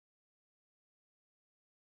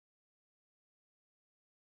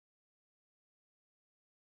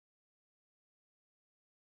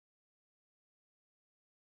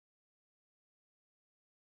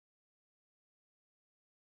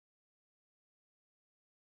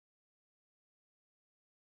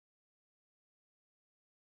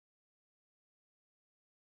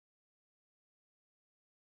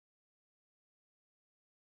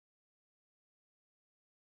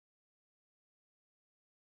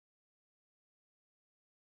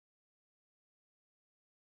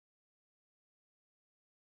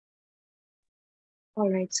All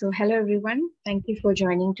right, so hello everyone. Thank you for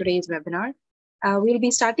joining today's webinar. We'll be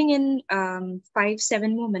starting in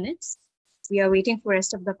 7 more minutes. We are waiting for the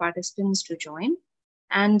rest of the participants to join.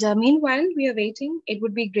 And meanwhile, we are waiting. It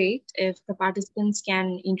would be great if the participants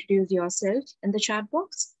can introduce yourself in the chat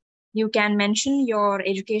box. You can mention your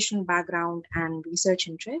educational background and research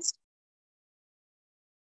interest.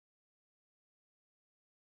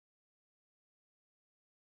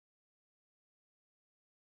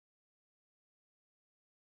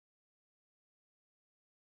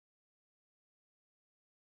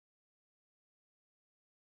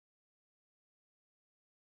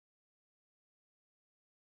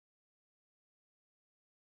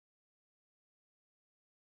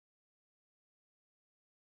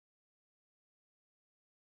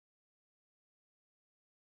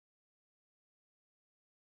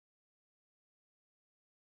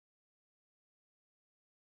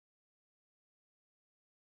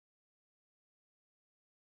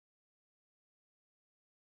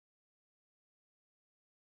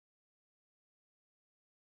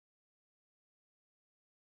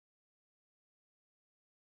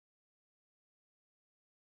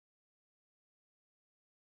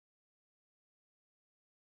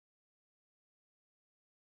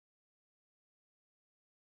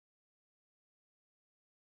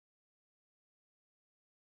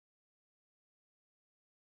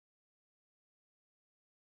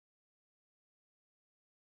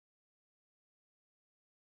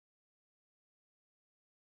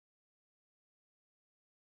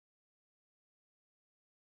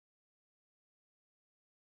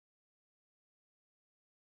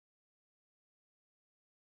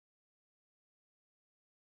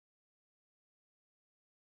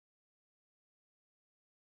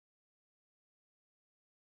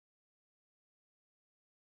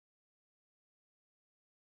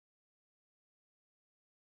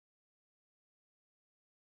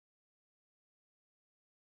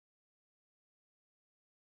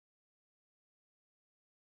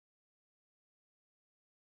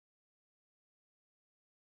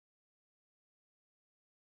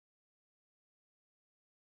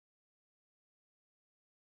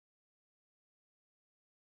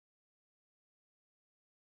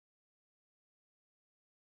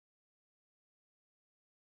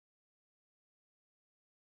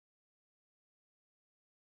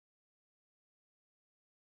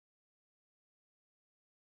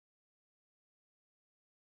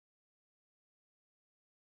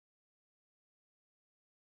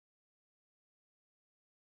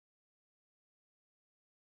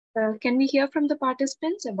 Can we hear from the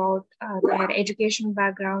participants about their education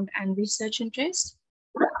background and research interest?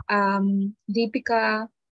 Deepika,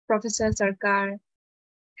 Professor Sarkar.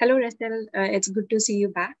 Hello, Russell. It's good to see you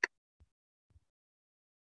back.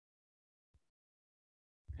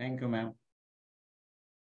 Thank you, ma'am.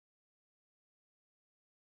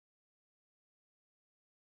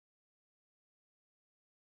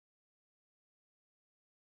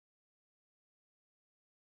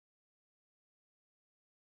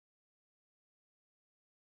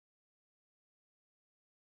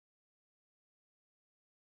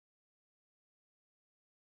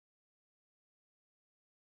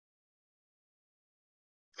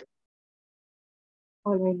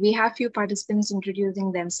 All right, we have few participants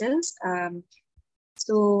introducing themselves.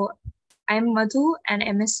 So I'm Madhu, an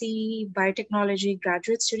MSc Biotechnology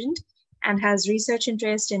graduate student and has research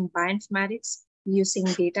interest in bioinformatics using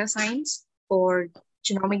data science for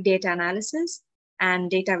genomic data analysis and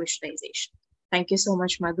data visualization. Thank you so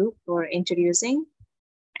much, Madhu, for introducing.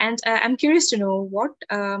 And I'm curious to know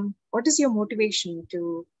what is your motivation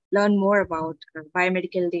to learn more about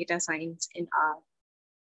biomedical data science in R?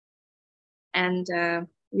 And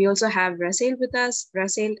we also have Rasail with us.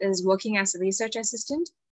 Rasail is working as a research assistant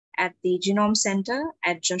at the Genome Center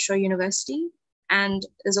at Joshua University and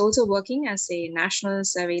is also working as a national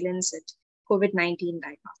surveillance at COVID-19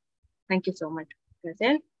 diagnostics. Thank you so much,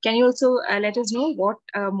 Rasail. Can you also let us know what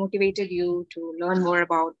motivated you to learn more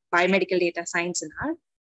about biomedical data science in R?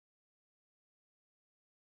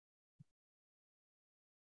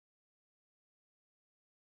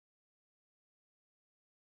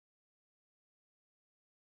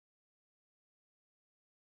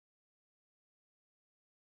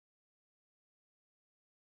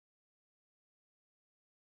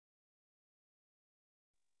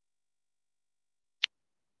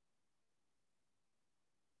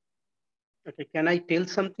 Okay, can I tell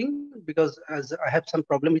something? Because as I have some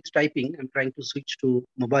problem with typing, I'm trying to switch to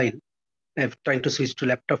mobile. I'm trying to switch to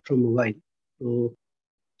laptop from mobile. So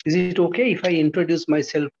is it okay if I introduce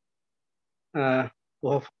myself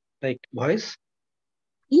of like voice?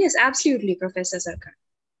 Yes, absolutely, Professor Sarkar.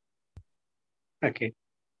 Okay.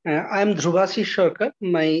 I'm Dhrubasish Sharkar.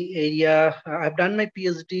 My area, I've done my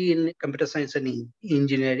PhD in computer science and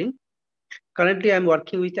engineering. Currently, I'm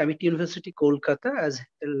working with Amity University, Kolkata, as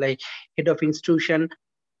like head of institution,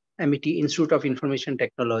 Amity Institute of Information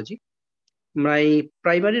Technology. My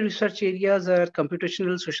primary research areas are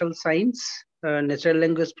computational social science, natural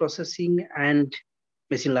language processing, and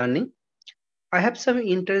machine learning. I have some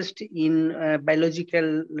interest in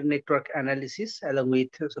biological network analysis along with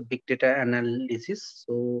big data analysis.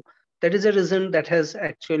 So that is a reason that has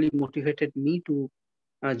actually motivated me to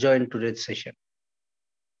join today's session.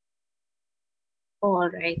 All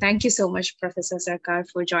right. Thank you so much, Professor Sarkar,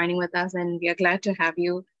 for joining with us, and we are glad to have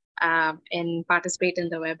you and participate in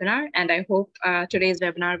the webinar. And I hope today's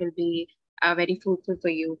webinar will be very fruitful for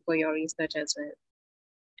you for your research as well.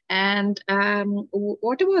 And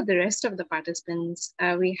what about the rest of the participants?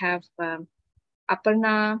 We have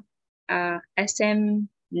Aparna, SM,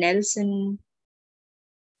 Nelson,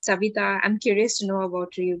 Savita. I'm curious to know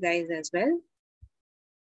about you guys as well.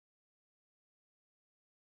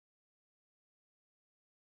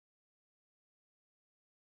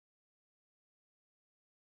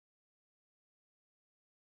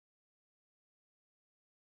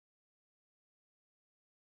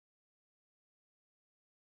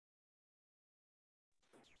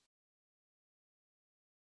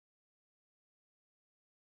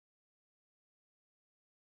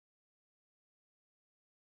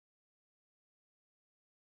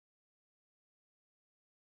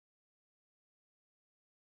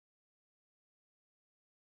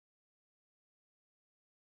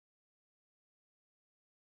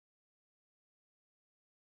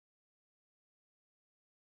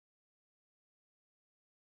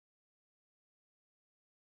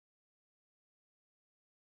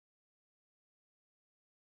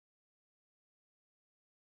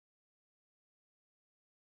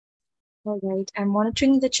 All right, I'm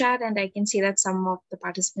monitoring the chat and I can see that some of the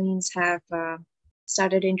participants have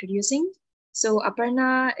started introducing. So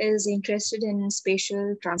Aparna is interested in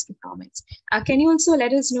spatial transcriptomics. Can you also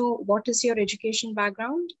let us know what is your education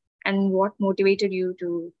background and what motivated you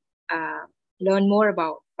to learn more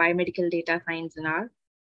about biomedical data science in R?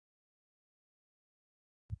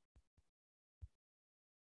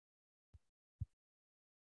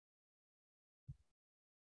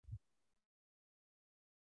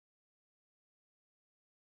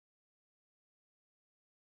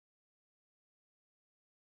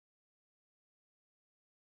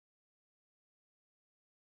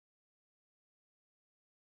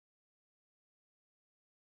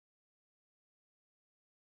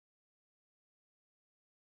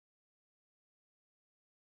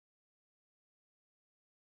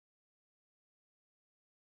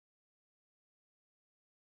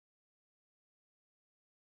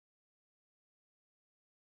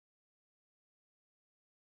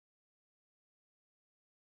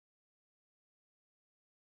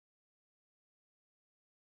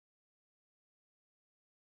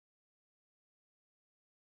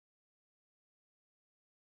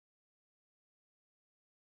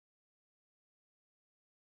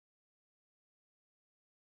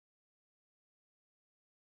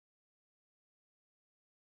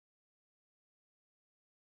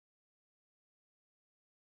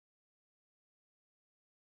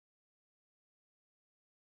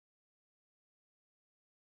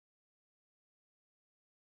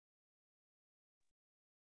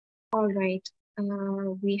 All right,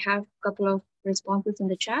 we have a couple of responses in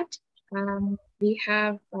the chat. We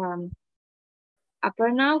have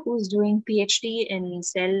Aparna, who's doing PhD in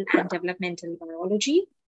cell and developmental biology.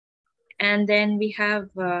 And then we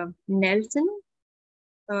have Nelson,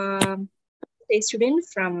 a student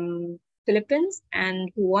from Philippines and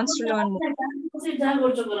who wants to learn more.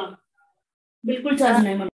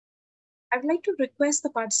 I'd like to request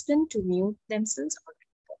the participant to mute themselves.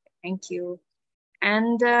 Thank you.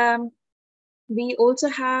 And we also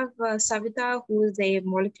have Savita, who is a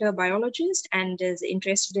molecular biologist and is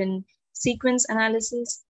interested in sequence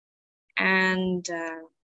analysis. And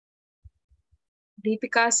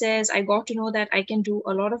Deepika says, I got to know that I can do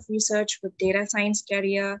a lot of research with data science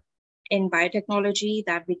career in biotechnology,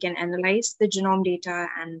 that we can analyze the genome data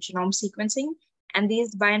and genome sequencing. And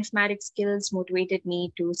these bioinformatics skills motivated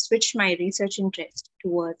me to switch my research interest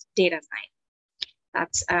towards data science.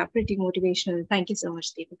 That's pretty motivational. Thank you so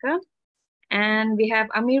much, Deepika. And we have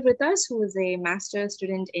Amir with us, who is a master's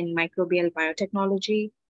student in microbial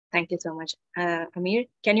biotechnology. Thank you so much, Amir.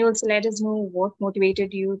 Can you also let us know what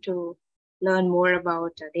motivated you to learn more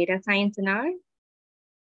about data science in R?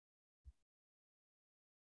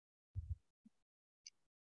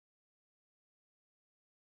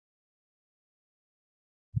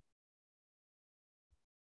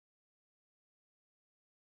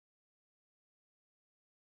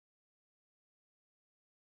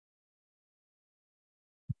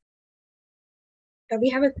 we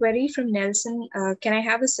have a query from Nelson. Can I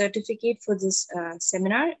have a certificate for this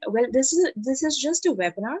seminar? Well, this is just a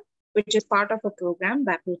webinar, which is part of a program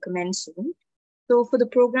that will commence soon. So for the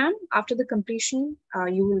program, after the completion,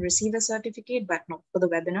 you will receive a certificate, but not for the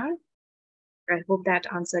webinar. I hope that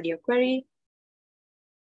answered your query.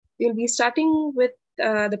 We'll be starting with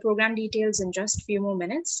the program details in just a few more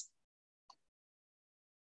minutes.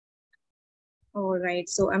 All right,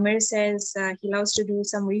 so Amir says he loves to do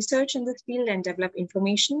some research in this field and develop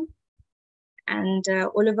information. And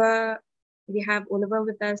Oliver, we have Oliver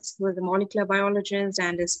with us, who is a molecular biologist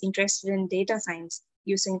and is interested in data science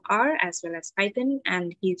using R as well as Python,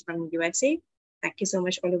 and he's from USA. Thank you so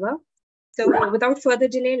much, Oliver. So without further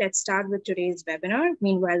delay, let's start with today's webinar.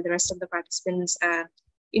 Meanwhile, the rest of the participants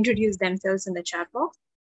introduce themselves in the chat box.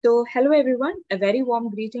 So hello, everyone. A very warm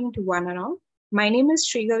greeting to one and all. My name is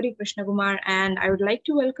Srigauri Krishnakumar, and I would like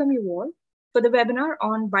to welcome you all for the webinar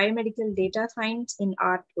on biomedical data science in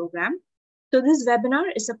our program. So this webinar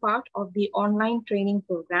is a part of the online training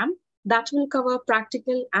program that will cover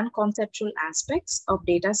practical and conceptual aspects of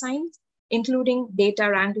data science, including data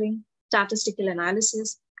wrangling, statistical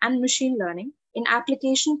analysis, and machine learning in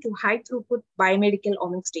application to high-throughput biomedical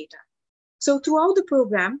omics data. So throughout the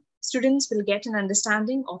program, students will get an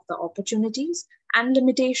understanding of the opportunities and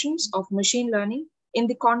limitations of machine learning in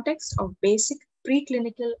the context of basic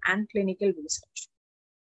preclinical and clinical research.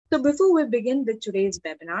 So before we begin with today's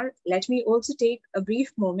webinar, let me also take a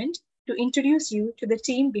brief moment to introduce you to the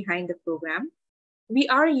team behind the program. We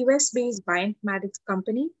are a US-based bioinformatics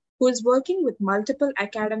company who is working with multiple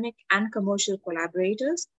academic and commercial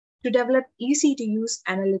collaborators to develop easy-to-use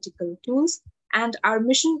analytical tools, and our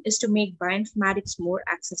mission is to make bioinformatics more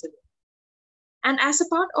accessible. And as a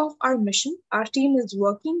part of our mission, our team is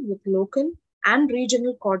working with local and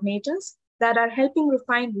regional coordinators that are helping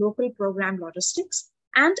refine local program logistics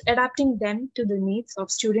and adapting them to the needs of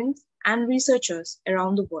students and researchers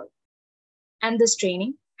around the world. And this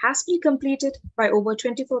training has been completed by over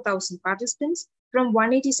 24,000 participants from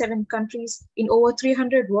 187 countries in over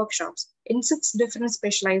 300 workshops in 6 different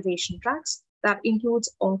specialization tracks that includes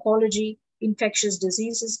oncology, infectious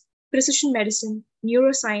diseases, precision medicine,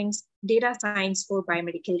 neuroscience, data science for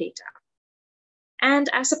biomedical data. And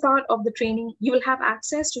as a part of the training, you will have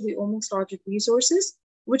access to the OmicsLogic resources,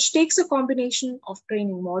 which takes a combination of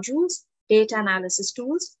training modules, data analysis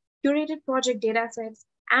tools, curated project datasets,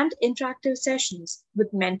 and interactive sessions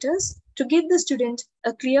with mentors to give the student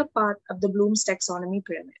a clear path of the Bloom's taxonomy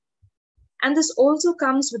pyramid. And this also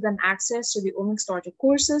comes with an access to the OmicsLogic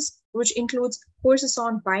courses, which includes courses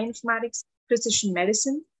on bioinformatics, precision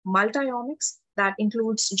medicine, multi-omics, that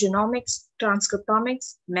includes genomics,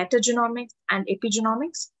 transcriptomics, metagenomics, and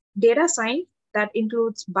epigenomics, data science, that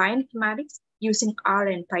includes bioinformatics using R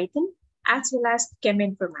and Python, as well as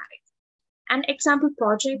cheminformatics, and example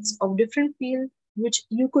projects of different fields which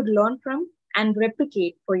you could learn from and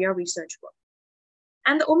replicate for your research work.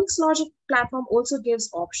 And the OmicsLogic platform also gives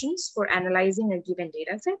options for analyzing a given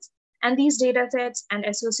dataset, and these datasets and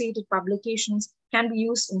associated publications can be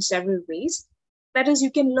used in several ways. That is,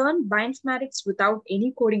 you can learn bioinformatics without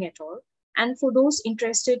any coding at all, and for those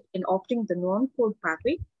interested in opting the non-code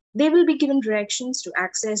pathway, they will be given directions to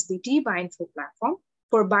access the tBioinfo platform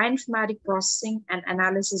for bioinformatic processing and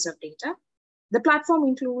analysis of data. The platform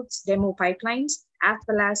includes demo pipelines, as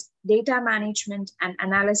well as data management and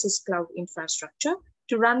analysis cloud infrastructure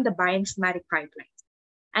to run the bioinformatic pipelines.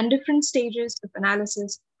 And different stages of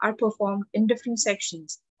analysis are performed in different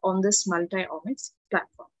sections on this multi-omics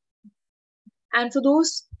platform. And for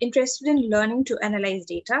those interested in learning to analyze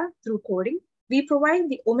data through coding, we provide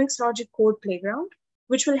the OmicsLogic Code Playground,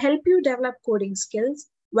 which will help you develop coding skills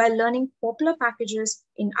while learning popular packages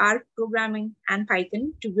in R programming and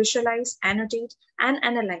Python to visualize, annotate, and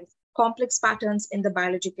analyze complex patterns in the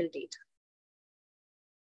biological data.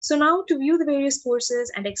 So now to view the various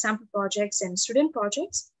courses and example projects and student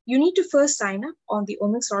projects, you need to first sign up on the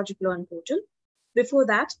OmicsLogic Learn portal. Before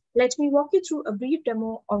that, let me walk you through a brief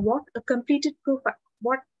demo on what a completed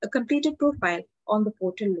profile on the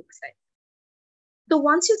portal looks like. So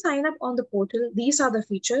once you sign up on the portal, these are the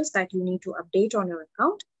features that you need to update on your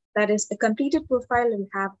account. That is, a completed profile will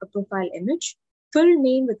have a profile image, full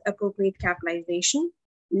name with appropriate capitalization,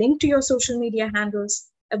 link to your social media handles,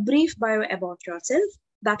 a brief bio about yourself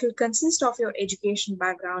that will consist of your education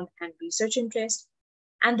background and research interest,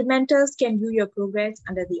 and the mentors can view your progress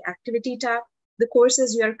under the Activity tab. The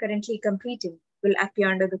courses you are currently completing will appear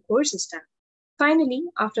under the Courses tab. Finally,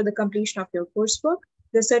 after the completion of your coursework,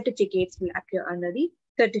 the certificates will appear under the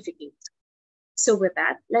Certificates. So with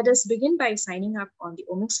that, let us begin by signing up on the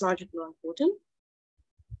OmicsLogic Learn portal.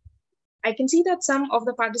 I can see that some of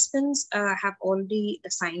the participants have already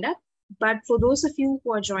signed up, but for those of you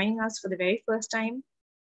who are joining us for the very first time,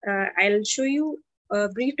 I'll show you a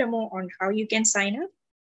brief demo on how you can sign up.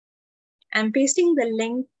 I'm pasting the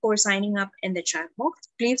link for signing up in the chat box.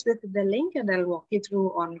 Please visit the link and I'll walk you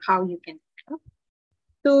through on how you can sign up.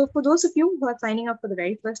 So for those of you who are signing up for the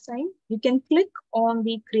very first time, you can click on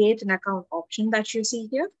the create an account option that you see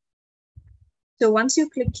here. So once you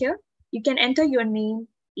click here, you can enter your name,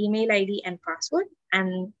 email ID, and password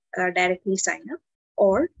and directly sign up.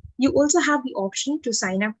 Or you also have the option to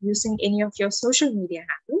sign up using any of your social media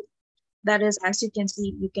handles. That is, as you can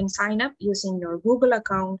see, you can sign up using your Google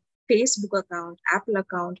account, Facebook account, Apple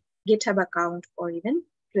account, GitHub account, or even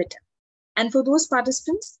Twitter. And for those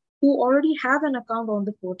participants who already have an account on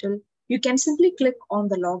the portal, you can simply click on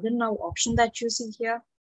the login now option that you see here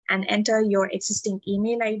and enter your existing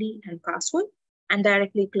email ID and password and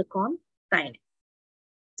directly click on sign in.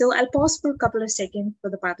 So I'll pause for a couple of seconds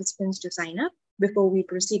for the participants to sign up before we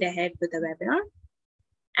proceed ahead with the webinar.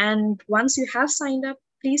 And once you have signed up,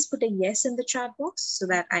 please put a yes in the chat box so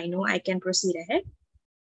that I know I can proceed ahead.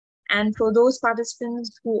 And for those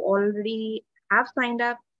participants who already have signed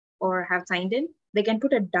up or have signed in, they can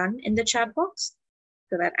put a done in the chat box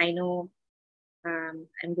so that I know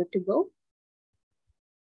I'm good to go.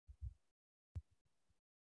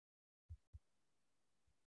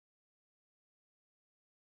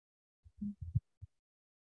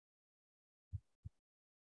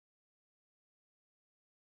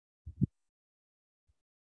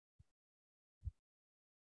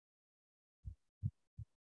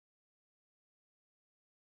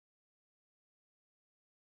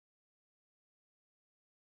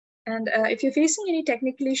 And if you're facing any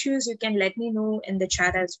technical issues, you can let me know in the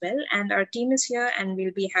chat as well. And our team is here and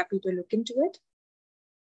we'll be happy to look into it.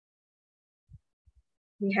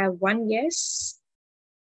 We have one yes.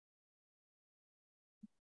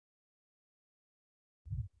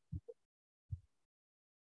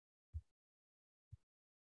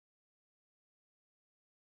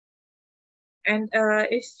 And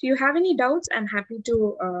if you have any doubts, I'm happy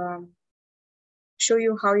to show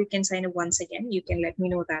you how you can sign up once again. You can let me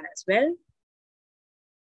know that as well.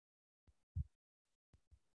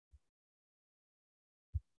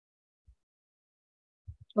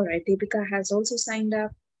 All right, Deepika has also signed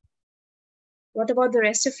up. What about the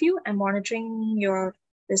rest of you? I'm monitoring your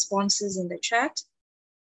responses in the chat.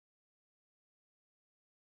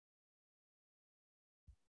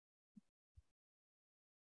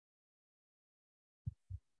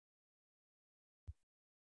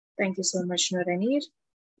 Thank you so much, Nuranir.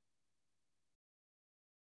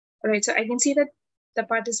 All right, so I can see that the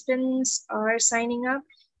participants are signing up.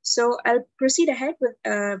 So I'll proceed ahead with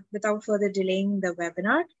without further delaying the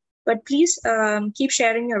webinar. But please keep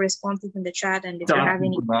sharing your responses in the chat, and if you have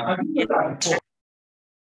any.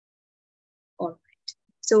 All right.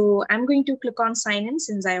 So I'm going to click on sign in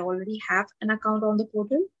since I already have an account on the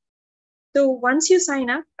portal. So once you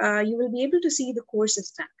sign up, you will be able to see the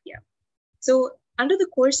courses tab here. So under the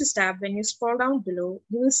courses tab, when you scroll down below,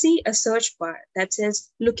 you will see a search bar that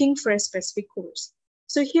says looking for a specific course.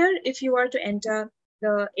 So here, if you are to enter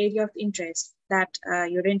the area of interest that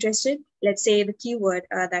you're interested, let's say the keyword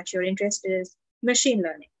that you're interested is machine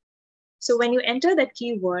learning. So when you enter that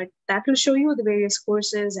keyword, that will show you the various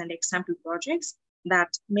courses and example projects that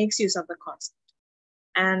makes use of the concept.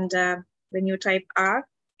 And when you type R,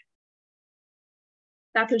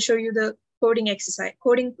 that will show you the coding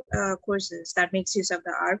courses that makes use of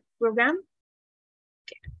the R program.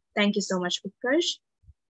 Okay. Thank you so much, Utkarsh.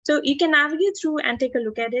 So you can navigate through and take a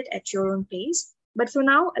look at it at your own pace. But for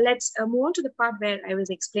now, let's move on to the part where I was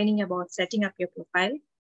explaining about setting up your profile.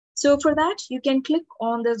 So for that, you can click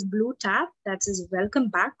on this blue tab that says welcome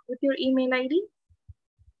back with your email ID.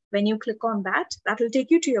 When you click on that, that will take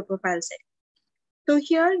you to your profile setting. So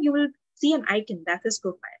here you will see an icon that is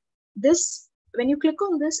profile. When you click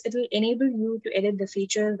on this, it will enable you to edit the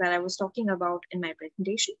features that I was talking about in my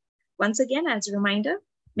presentation. Once again, as a reminder,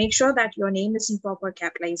 make sure that your name is in proper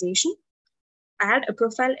capitalization, add a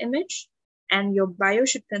profile image, and your bio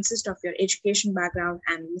should consist of your education background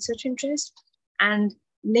and research interest, and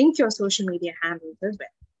link your social media handles as well.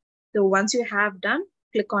 So once you have done,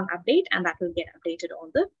 click on update, and that will get updated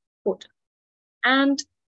on the portal. And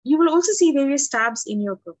you will also see various tabs in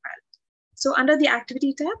your profile. So under the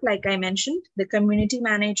activity tab, like I mentioned, the community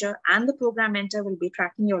manager and the program mentor will be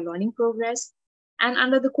tracking your learning progress. And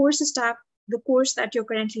under the courses tab, the course that you're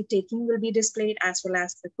currently taking will be displayed as well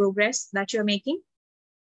as the progress that you're making.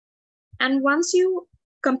 And once you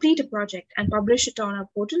complete a project and publish it on our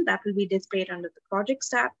portal, that will be displayed under the projects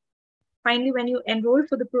tab. Finally, when you enroll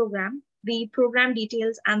for the program, The program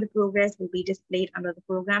details and the progress will be displayed under the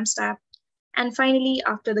Programs tab. And finally,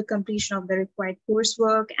 after the completion of the required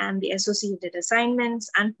coursework and the associated assignments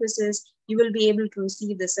and quizzes, you will be able to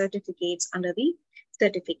receive the certificates under the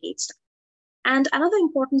Certificates tab. And another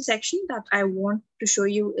important section that I want to show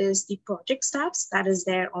you is the Projects tabs that is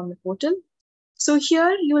there on the portal. So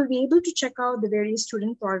here you will be able to check out the various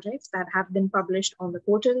student projects that have been published on the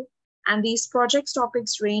portal. And these projects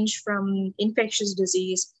topics range from infectious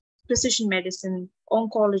disease, precision medicine,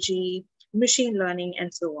 oncology, machine learning,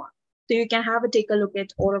 and so on. So you can take a look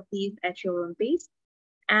at all of these at your own pace.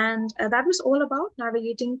 And that was all about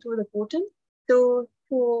navigating through the portal. So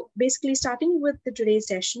for basically starting with today's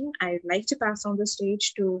session, I'd like to pass on the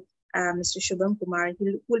stage to Mr. Shubham Kumar,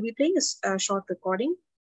 who will be playing a short recording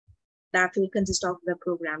that will consist of the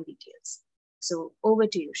program details. So over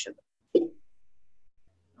to you, Shubham.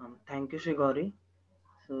 Thank you, Shigori.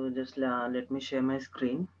 So just let me share my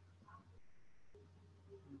screen.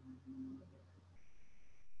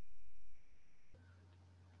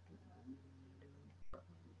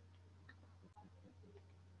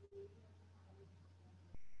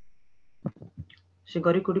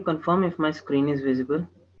 Shigori, could you confirm if my screen is visible?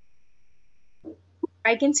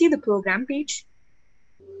 I can see the program page.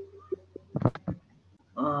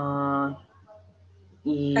 Yeah.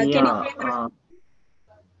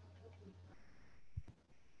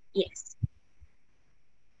 Yes.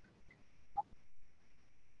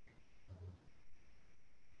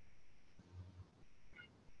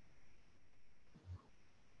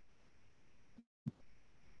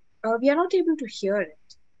 We are not able to hear it.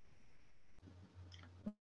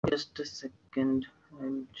 Just a second,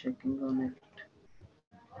 I'm checking on it.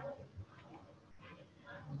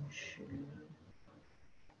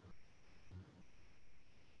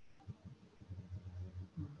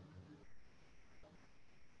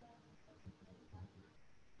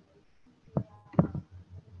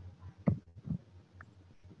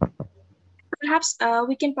 Perhaps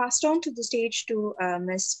we can pass on to the stage to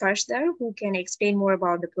Ms. Sparsh there, who can explain more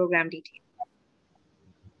about the program details.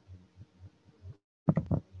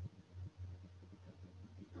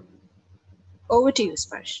 Over to you,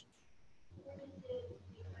 Sparsh.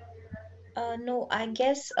 No, I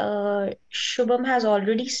guess Shubham has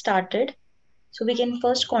already started. So we can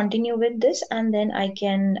first continue with this and then I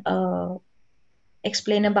can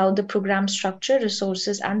explain about the program structure,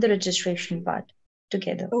 resources, and the registration part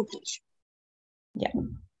together. Okay. Yeah.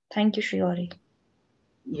 Thank you, Shiori.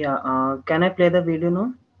 Yeah, can I play the video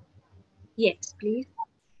now? Yes, please.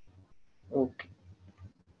 Okay.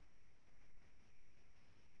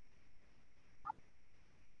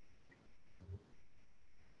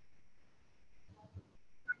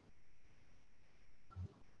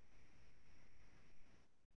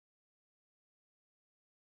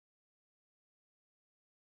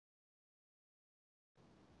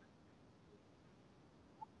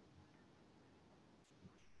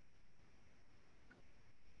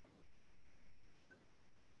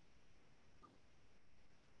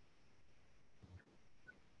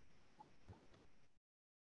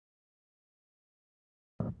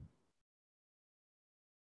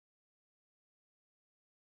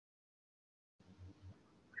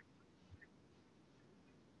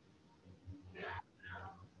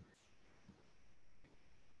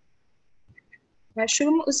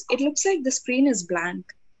 Shubham, it looks like the screen is blank.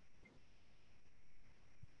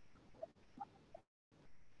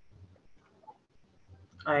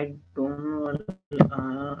 I don't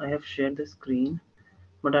know. I have shared the screen,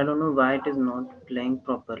 but I don't know why it is not playing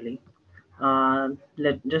properly.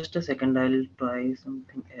 Just a second. I'll try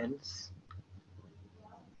something else.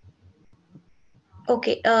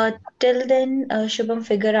 Okay. Till then, Shubham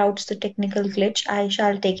figure out the technical glitch. I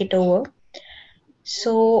shall take it over.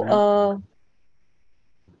 So,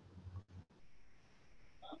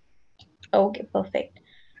 okay, perfect.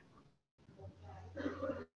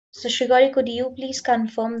 So, Shigori, could you please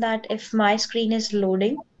confirm that if my screen is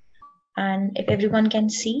loading and if everyone can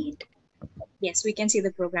see it? Yes, we can see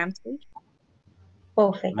the program page.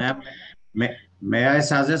 Perfect. Ma'am, may I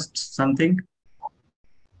suggest something?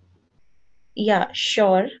 Yeah,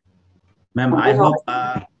 sure. Ma'am, I hope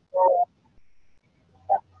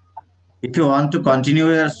if you want to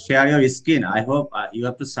continue your share your screen, I hope you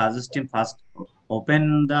have to suggest him first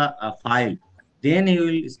open the file. Then he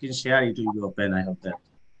will screen share, it will be open. I hope that.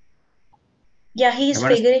 Yeah, he's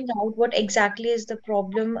Everyone is- figuring out what exactly is the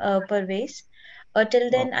problem, Parvez. Till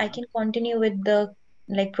then, I can continue with the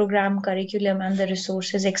like program curriculum and the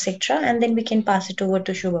resources, etc. And then we can pass it over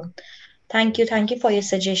to Shubham. Thank you for your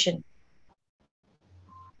suggestion.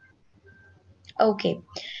 Okay,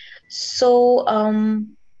 so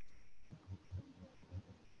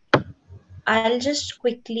I'll just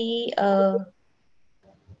quickly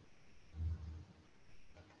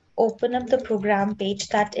open up the program page,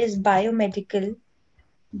 that is Biomedical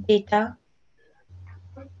Data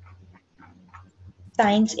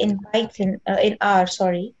Science in Python, in R,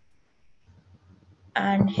 sorry.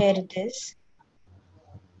 And here it is.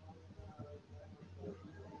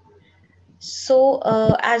 So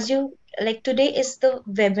as you like, today is the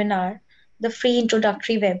webinar, the free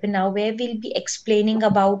introductory webinar, where we'll be explaining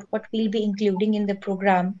about what we'll be including in the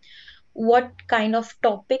program, what kind of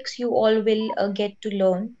topics you all will get to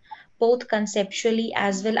learn, both conceptually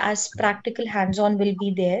as well as practical hands-on will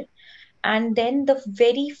be there. And then the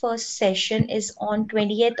very first session is on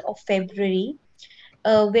 20th of February,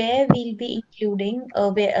 where we'll be including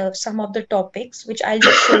some of the topics, which I'll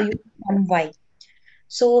just show you on why.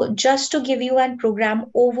 So just to give you an program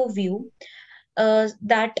overview,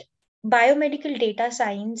 that biomedical data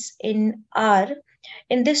science in R,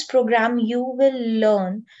 in this program, you will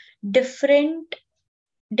learn different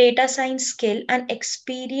data science skill and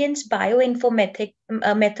experience bioinformatic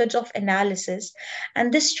methods of analysis.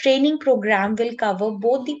 And this training program will cover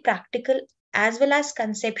both the practical as well as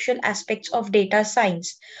conceptual aspects of data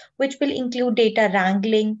science, which will include data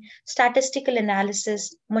wrangling, statistical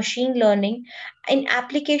analysis, machine learning, in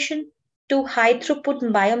application to high throughput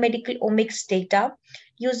biomedical omics data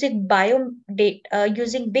using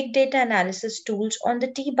big data analysis tools on the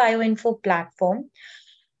T-Bioinfo platform.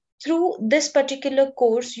 Through this particular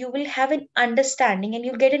course, you will have an understanding and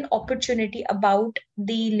you'll get an opportunity about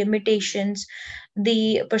the limitations,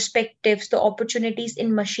 the perspectives, the opportunities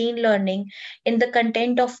in machine learning, in the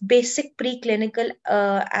content of basic preclinical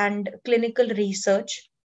and clinical research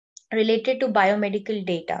related to biomedical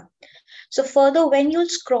data. So further, when you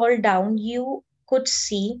scroll down, you could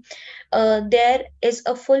see there is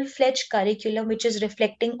a full-fledged curriculum which is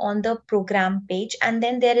reflecting on the program page, and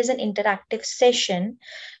then there is an interactive session.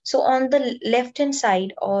 So on the left hand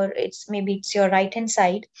side, or it's your right hand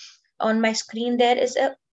side, on my screen there is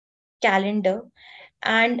a calendar,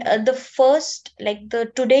 and the first, like,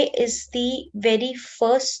 the today is the very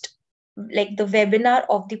first, like, the webinar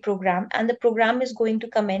of the program, and the program is going to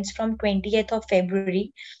commence from 20th of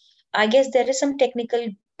February. I guess there is some technical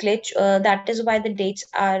glitch, that is why the dates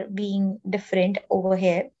are being different over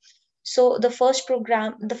here. So the first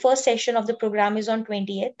session of the program is on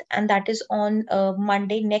 20th, and that is on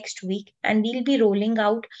Monday next week. And we'll be rolling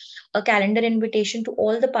out a calendar invitation to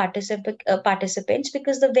all the participants,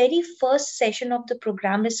 because the very first session of the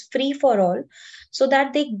program is free for all, so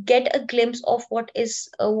that they get a glimpse of what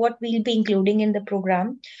we'll be including in the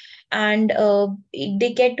program, and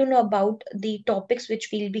they get to know about the topics which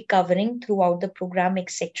we'll be covering throughout the program,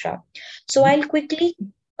 etc. So I'll quickly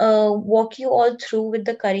walk you all through with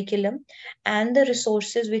the curriculum and the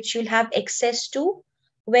resources which you'll have access to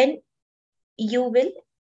when you will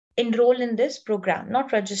enroll in this program,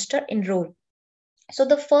 not register, enroll. So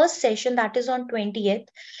the first session, that is on 20th,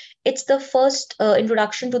 it's the first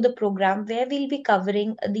introduction to the program, where we'll be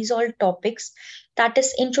covering these all topics, that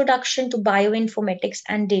is introduction to bioinformatics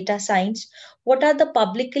and data science. What are the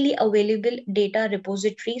publicly available data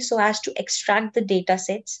repositories so as to extract the data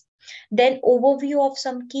sets? Then overview of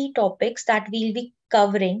some key topics that we'll be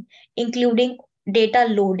covering, including data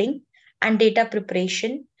loading and data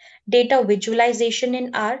preparation, data visualization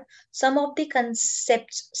in R, some of the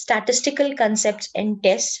concepts, statistical concepts in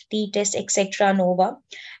tests, t-test, etc., NOVA,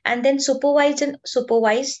 and then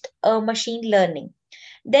supervised machine learning.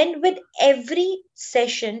 Then with every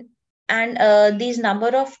session and these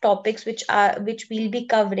number of topics which we'll be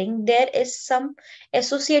covering, there is some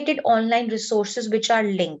associated online resources which are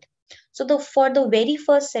linked. So for the very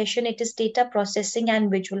first session, it is data processing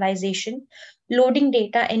and visualization, loading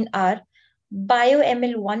data in R,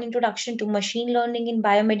 BioML1, introduction to machine learning in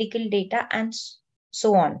biomedical data, and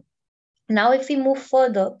so on. Now, if we move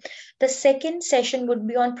further, the second session would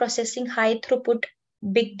be on processing high throughput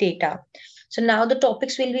big data. So now the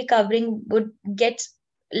topics we'll be covering would get,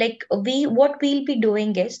 like, what we'll be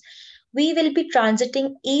doing is, we will be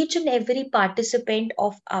transiting each and every participant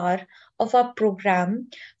of our program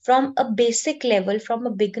from a basic level, from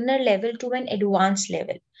a beginner level to an advanced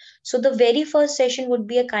level. So the very first session would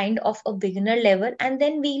be a kind of a beginner level, and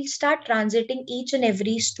then we'll start transiting each and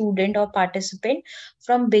every student or participant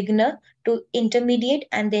from beginner to intermediate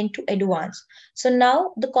and then to advanced. So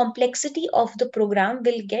now the complexity of the program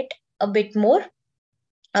will get a bit more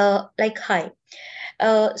high.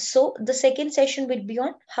 So the second session will be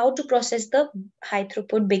on how to process the high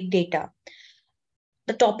throughput big data.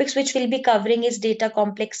 The topics which we'll be covering is data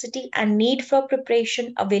complexity and need for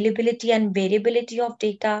preparation, availability and variability of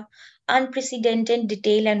data, unprecedented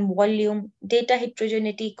detail and volume, data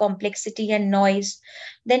heterogeneity, complexity and noise,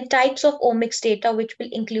 then types of omics data, which will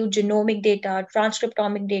include genomic data,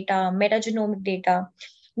 transcriptomic data, metagenomic data,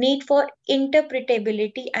 need for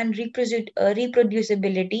interpretability and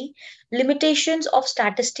reproducibility, limitations of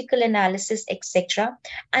statistical analysis, etc.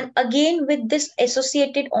 And again, with this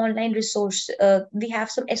associated online resource, we have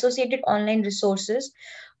some associated online resources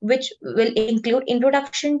which will include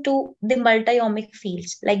introduction to the multi-omic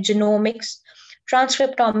fields like genomics,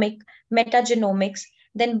 transcriptomic, metagenomics,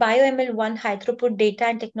 then BioML1 high throughput data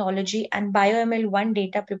and technology, and BioML1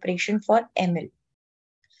 data preparation for ML.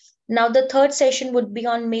 Now, the third session would be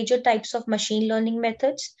on major types of machine learning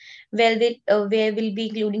methods, where we'll be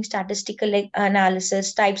including statistical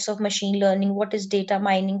analysis, types of machine learning, what is data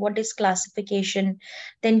mining, what is classification,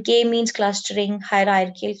 then K-means clustering,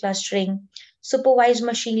 hierarchical clustering, supervised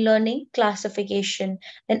machine learning, classification,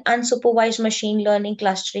 then unsupervised machine learning,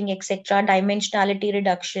 clustering, etc., dimensionality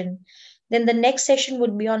reduction. Then the next session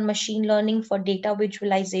would be on machine learning for data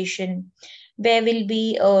visualization, where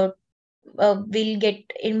we'll get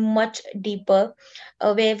in much deeper,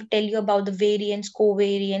 where we tell you about the variance,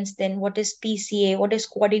 covariance, then what is PCA, what is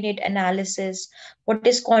coordinate analysis, what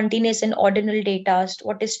is continuous and ordinal data,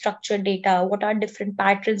 what is structured data, what are different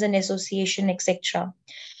patterns and association, etc.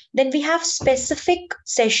 Then we have specific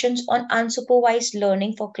sessions on unsupervised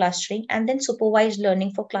learning for clustering and then supervised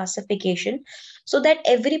learning for classification, so that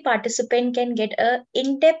every participant can get a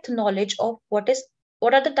in-depth knowledge of what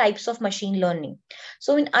are the types of machine learning.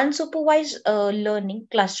 So in unsupervised learning,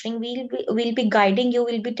 clustering, we'll be guiding you,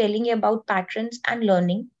 we'll be telling you about patterns and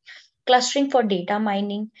learning, clustering for data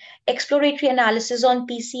mining, exploratory analysis on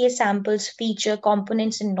PCA samples, feature,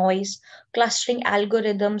 components and noise, clustering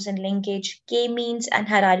algorithms and linkage, K-means and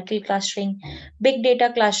hierarchical clustering, big data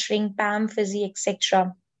clustering, PAM, fuzzy,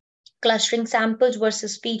 etc., clustering samples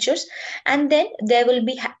versus features, and then there will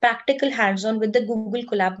be practical hands-on with the Google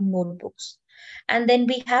Colab notebooks. And then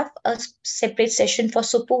we have a separate session for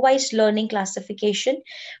supervised learning classification,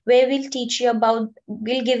 where we'll give you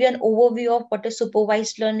an overview of what is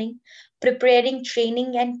supervised learning, preparing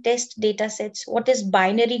training and test data sets, what is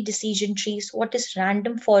binary decision trees, what is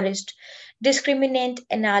random forest, discriminant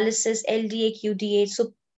analysis, LDA, QDA,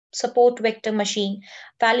 support vector machine,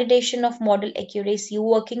 validation of model accuracy,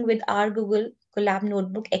 working with our Google Colab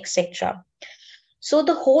notebook, etc. So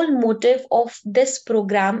the whole motive of this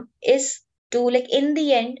program is to, like, in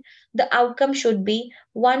the end, the outcome should be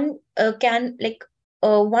one can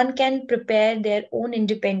prepare their own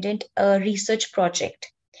independent research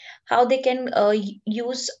project, how they can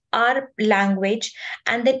use our language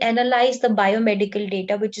and then analyze the biomedical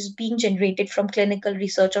data which is being generated from clinical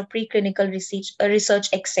research or preclinical research,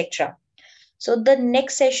 etc. So the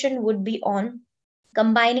next session would be on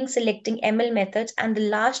combining selecting ML methods, and the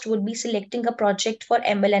last would be selecting a project for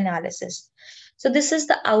ML analysis. So this is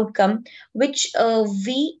the outcome which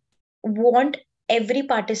we want every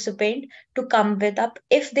participant to come with up.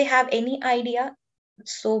 If they have any idea,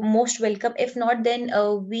 so most welcome. If not, then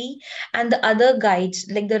we and the other guides,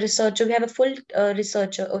 like the researcher, we have a full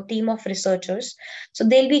team of researchers, so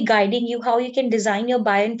they'll be guiding you how you can design your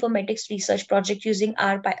bioinformatics research project using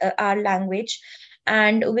our language,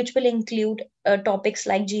 and which will include topics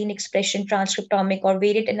like gene expression, transcriptomic or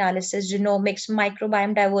variant analysis, genomics,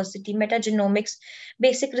 microbiome diversity, metagenomics,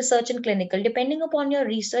 basic research and clinical. Depending upon your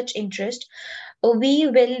research interest, we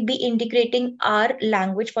will be integrating our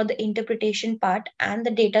language for the interpretation part, and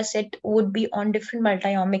the data set would be on different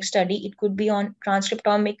multi-omic study. It could be on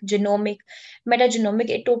transcriptomic, genomic,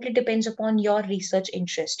 metagenomic. It totally depends upon your research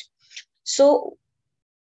interest. So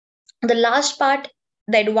the last part,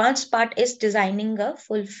 the advanced part, is designing a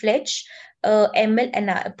full-fledged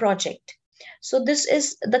ML project. So this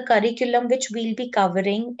is the curriculum which we'll be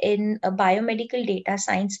covering in biomedical data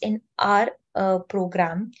science in our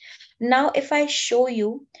program. Now, if I show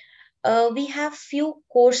you, we have few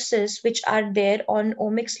courses which are there on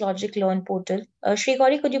OmicsLogic Learn portal.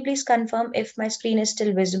 Shrikori, could you please confirm if my screen is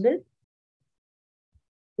still visible?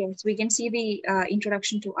 Yes, we can see the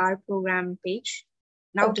introduction to our program page.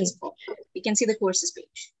 Now Okay. We can see the courses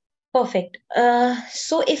page. Perfect.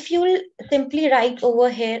 So if you will simply write over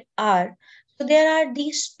here R, so there are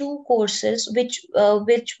these two courses which will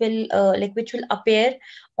appear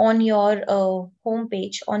on your home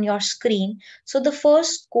page on your screen. So the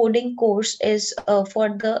first coding course is for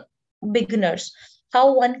the beginners.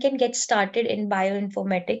 how one can get started in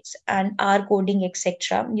bioinformatics and R coding,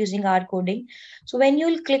 etc., using R coding. So when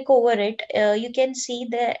you'll click over it, you can see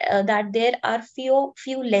that there are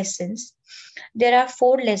few lessons. There are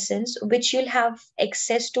 4 lessons which you'll have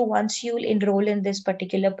access to once you'll enroll in this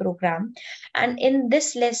particular program. And in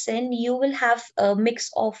this lesson, you will have a mix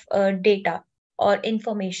of data or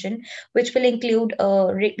information, which will include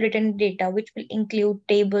written data, which will include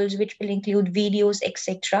tables, which will include videos,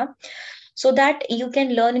 etc., so that you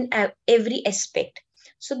can learn in every aspect.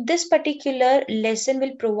 So this particular lesson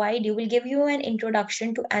will give you an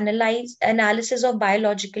introduction to analysis of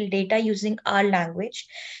biological data using our language.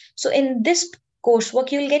 So in this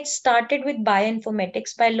coursework, you'll get started with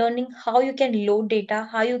bioinformatics by learning how you can load data,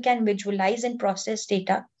 how you can visualize and process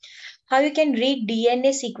data, how you can read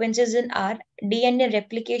DNA sequences in R, DNA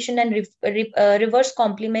replication and reverse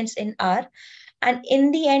complements in R, and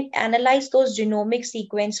in the end analyze those genomic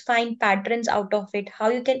sequence, find patterns out of it, how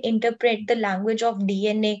you can interpret the language of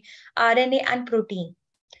DNA, RNA and protein.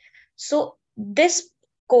 So this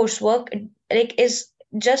coursework is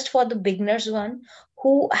just for the beginners one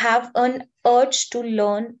who have an urge to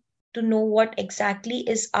learn, to know what exactly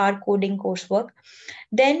is R coding coursework.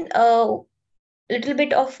 Then little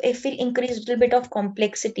bit of, if we increase a little bit of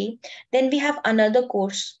complexity, then we have another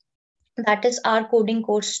course, that is our coding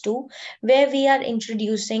course 2, where we are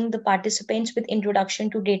introducing the participants with introduction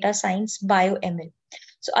to data science, bioml.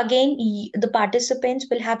 So again, the participants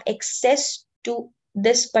will have access to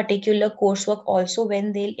this particular coursework also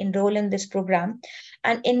when they'll enroll in this program.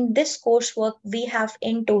 And in this coursework, we have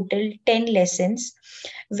in total 10 lessons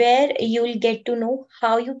where you will get to know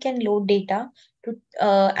how you can load data to,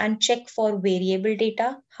 and check for variable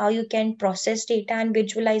data, how you can process data and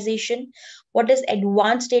visualization, what is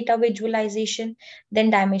advanced data visualization,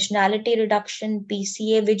 then dimensionality reduction,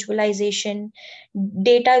 PCA visualization,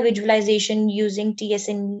 data visualization using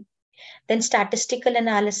TSN, then statistical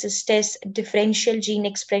analysis tests, differential gene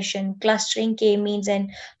expression, clustering, k-means and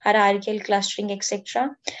hierarchical clustering, etc.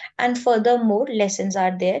 And furthermore, lessons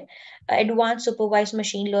are there, advanced supervised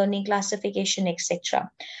machine learning, classification, etc.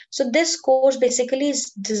 So this course basically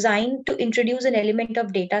is designed to introduce an element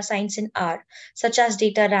of data science in R, such as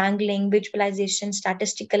data wrangling, visualization,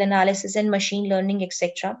 statistical analysis, and machine learning,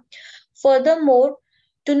 etc. Furthermore,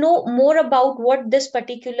 to know more about what this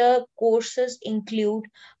particular courses include,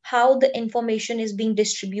 how the information is being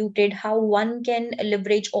distributed, how one can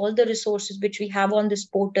leverage all the resources which we have on this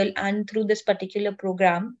portal and through this particular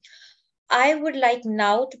program, I would like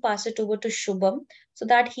now to pass it over to Shubham so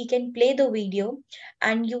that he can play the video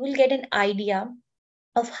and you will get an idea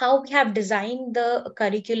of how we have designed the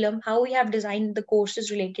curriculum, how we have designed the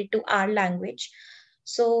courses related to our language.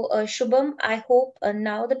 So, Shubham, I hope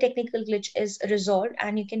now the technical glitch is resolved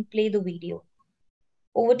and you can play the video.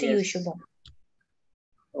 Over to you, Yes. Shubham.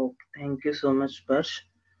 Okay, thank you so much, Parsh.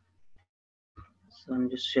 So I'm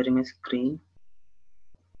just sharing my screen.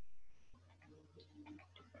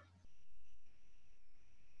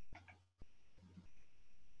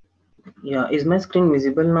 Yeah, is my screen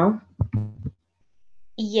visible now?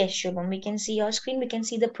 Yes, Shubham, we can see your screen, we can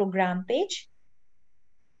see the program page.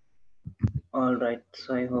 All right,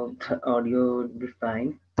 so I hope the audio would be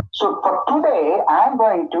fine. So for today, I'm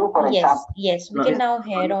going to, for example, Yes, we can now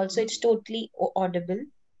hear also, it's totally audible.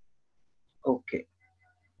 Okay.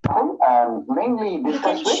 Mainly We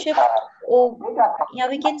can discuss with shift, yeah,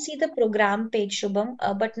 we can see the program page, Shubham,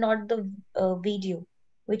 but not the video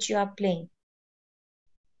which you are playing.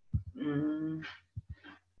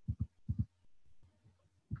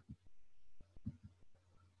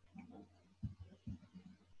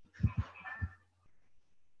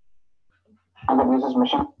 And the business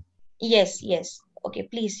mission. Yes. Okay,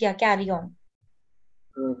 please, yeah, carry on.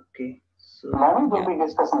 Okay. So Learning will be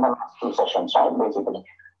discussed in the last 2 sessions, right? Basically.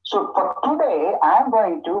 So for today, I'm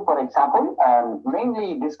going to, for example,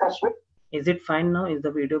 mainly discuss with. Is it fine now? Is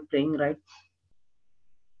the video playing right?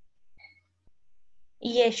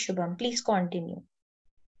 Yes, Shubham, please continue.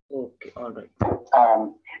 Okay, all right.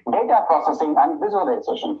 Data processing and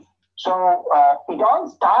visualization. So it all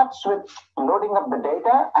starts with loading up the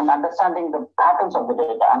data and understanding the patterns of the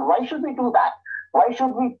data. And why should we do that? Why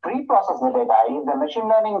should we pre-process the data? If the machine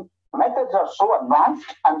learning methods are so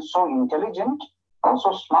advanced and so intelligent and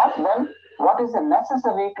so smart, then what is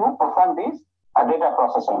necessary to perform this data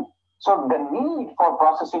processing? So the need for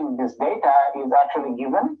processing this data is actually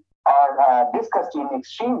given or discussed in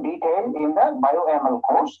extreme detail in the BioML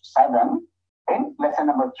course 7 in lesson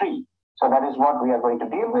number 3. So that is what we are going to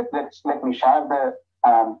deal with. Let me share the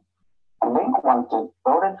link once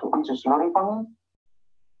it's loading for me.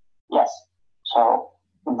 Yes. So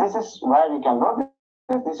this is where you can load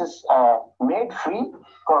This is made free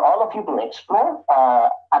for all of you to explore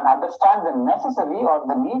and understand the necessary or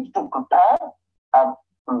the need to prepare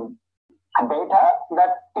data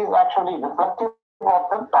that is actually reflective of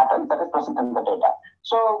the pattern that is present in the data.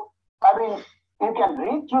 So, I mean, you can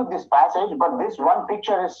read through this passage, but this one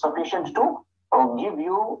picture is sufficient to give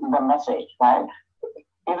you the message, right?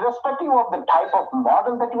 Irrespective of the type of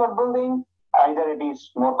model that you are building, either it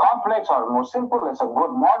is more complex or more simple, it's a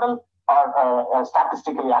good model, or a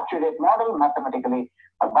statistically accurate model, mathematically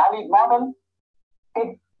a valid model,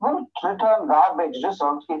 it will return garbage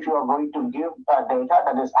results if you are going to give data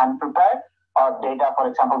that is unprepared, or data, for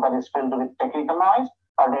example, that is filled with technical noise,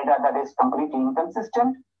 or data that is completely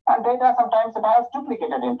inconsistent, and data sometimes it has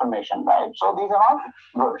duplicated information, right? So these are all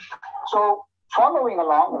good. So following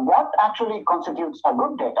along, what actually constitutes a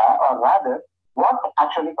good data, or rather, what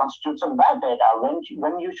actually constitutes a bad data,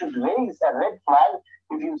 when you should raise a red flag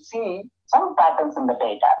if you see some patterns in the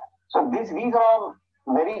data. So these are all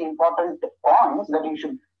very important points that you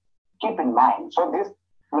should keep in mind. So this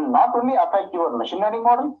will not only affect your machine learning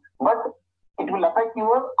model, but it will affect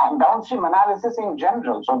your downstream analysis in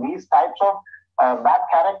general. So these types of bad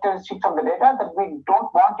characteristics of the data that we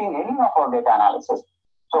don't want in any of our data analysis.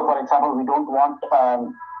 So for example, we don't want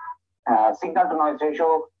signal to noise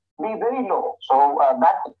ratio be very low. So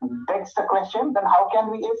that begs the question, then how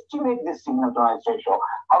can we estimate this signal to noise ratio?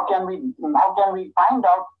 How can we find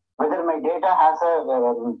out whether my data has a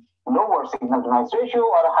lower signal to noise ratio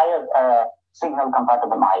or a higher signal compared to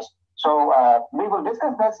the noise? So we will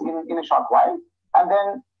discuss this in a short while. And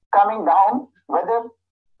then coming down, whether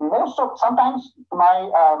sometimes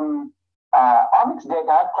my omics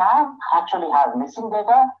data can actually have missing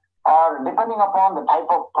data, or depending upon the type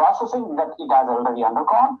of processing that it has already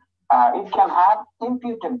undergone, it can have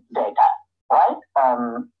imputed data, right?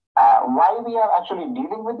 Why we are actually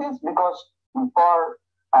dealing with this? Because for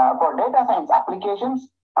data science applications,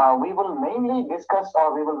 we will mainly discuss,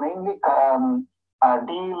 or we will mainly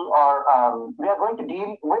we are going to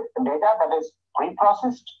deal with data that is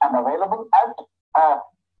pre-processed and available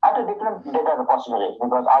at a different data repository,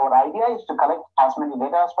 because our idea is to collect as many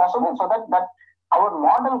data as possible so that our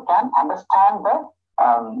model can understand the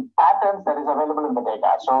patterns that is available in the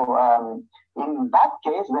data. So in that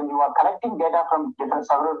case, when you are collecting data from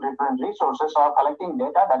several different resources, or collecting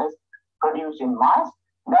data that is produced in mass,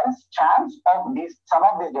 there is chance of some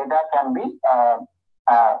of this data can be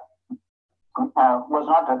was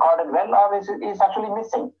not recorded well, or is actually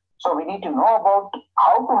missing. So we need to know about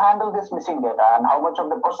how to handle this missing data and how much of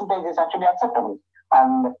the percentage is actually acceptable.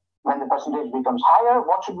 And when the percentage becomes higher,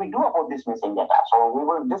 what should we do about this missing data? So we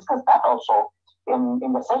will discuss that also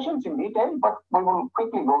in the sessions in detail, but we will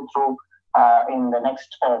quickly go through in the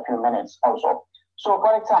next few minutes also. So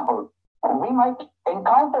for example, we might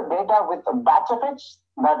encounter data with batch effects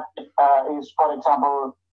that is, for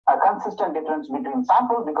example, a consistent difference between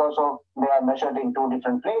samples because of they are measured in two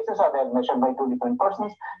different places, or they are measured by two different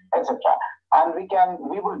persons, etc. And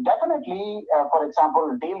we will definitely, for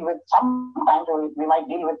example, deal with sometimes we might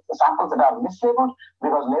deal with samples that are mislabeled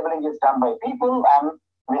because labeling is done by people, and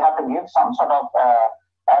we have to give some sort of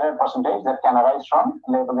error percentage that can arise from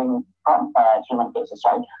labeling from human cases,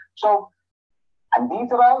 right? So, and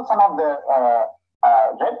these are all some of the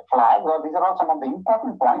red flags, or these are all some of the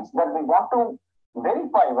important points that we want to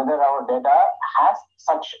verify whether our data has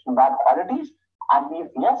such bad qualities, and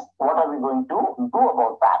if yes, what are we going to do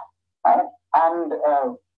about that, right? And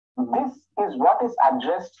this is what is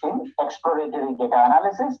addressed in exploratory data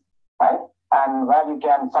analysis, right? And where you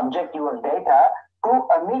can subject your data to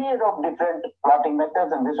a myriad of different plotting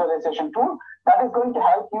methods and visualization tools that is going to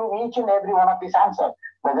help you each and every one of these answers.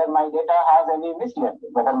 Whether my data has any misleading,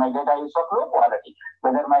 whether my data is of low quality,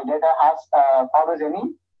 whether my data has follows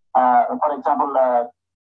any for example,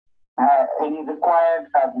 any required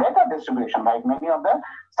data distribution, like many of the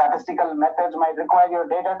statistical methods might require your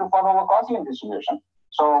data to follow a Gaussian distribution.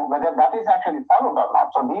 So whether that is actually followed or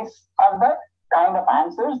not. So these are the kind of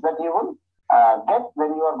answers that you will get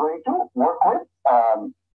when you are going to work with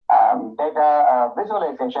data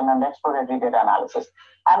visualization and exploratory data analysis.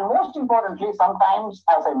 And most importantly, sometimes,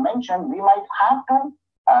 as I mentioned, we might have to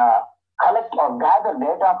collect or gather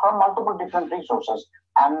data from multiple different resources.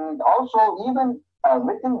 And also, even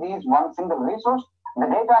within these one single resource, the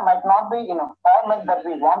data might not be in a format that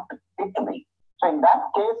we want it to be. So in that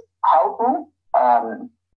case, how to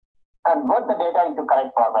convert the data into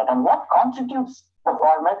correct format, and what constitutes the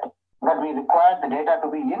format that we require the data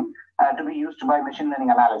to be in, to be used by machine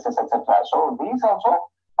learning analysis, etc. So these also,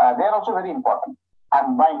 they are also very important.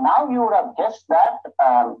 And by now you would have guessed that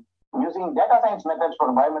using data science methods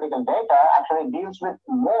for biomedical data actually deals with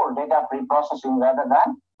more data pre-processing rather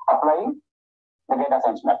than applying the data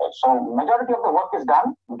science methods. So majority of the work is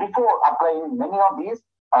done before applying many of these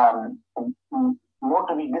more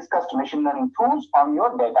to be discussed machine learning tools on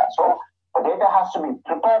your data. So the data has to be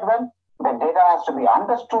prepared well, the data has to be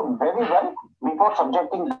understood very well before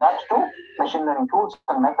subjecting that to machine learning tools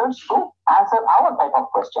and methods to answer our type of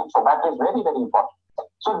question. So that is very, very important.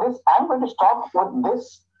 So this, I'm going to stop with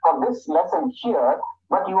this for this lesson here,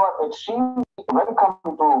 but you are extremely welcome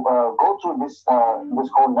to go through this this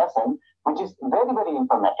whole lesson, which is very, very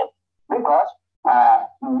informative, because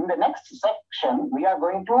in the next section, we are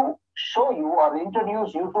going to show you or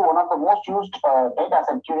introduce you to one of the most used data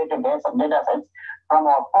set, curated data sets from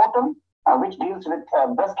our portal, which deals with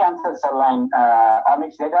breast cancer cell line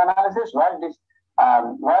omics data analysis,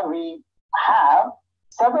 where we have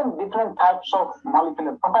 7 different types of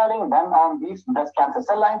molecular profiling done on these breast cancer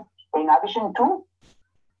cell lines, in addition to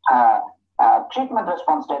treatment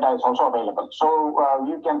response data is also available. So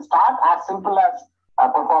you can start as simple as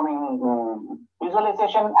performing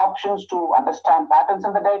visualization options to understand patterns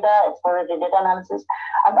in the data, exploratory data analysis,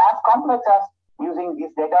 and as complex as using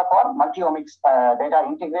this data for multi-omics data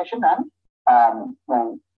integration and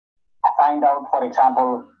find out, for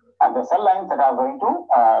example, the cell lines that are going to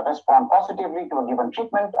respond positively to a given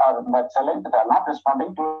treatment, or that cell lines that are not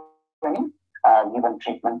responding to any given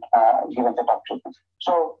treatment, given set of treatments.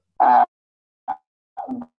 So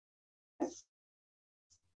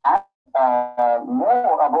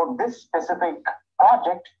more about this specific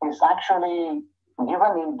project is actually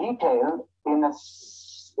given in detail in a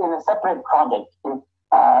separate project. If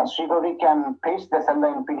Srigauri can paste the cell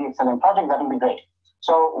line PDF cell line project, that will be great.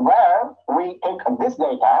 So where we take this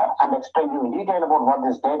data and explain you in detail about what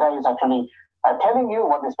this data is actually telling you,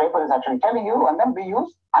 what this paper is actually telling you, and then we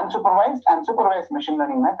use unsupervised and supervised machine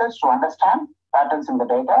learning methods to understand patterns in the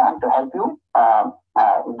data and to help you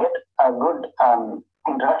get a good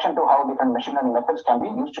introduction to how different machine learning methods can be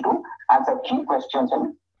used to answer key questions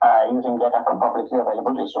in using data from publicly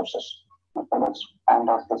available resources. Okay, let's find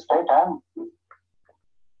out this data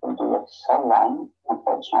into a cell line.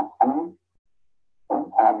 Okay, it's not coming.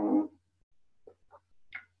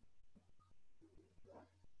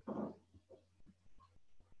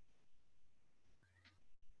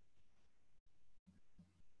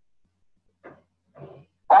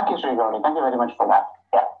 Thank you, Srigauri. Thank you very much for that.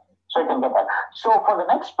 Yeah, so you can get that. So for the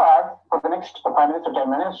next part, for the next 5 minutes to 10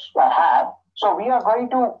 minutes I have, so we are going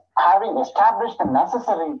to, having established the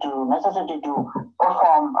necessity to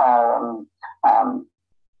perform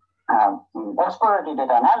exploratory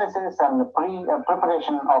data analysis and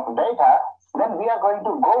preparation of data, then we are going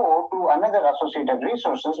to go to another associated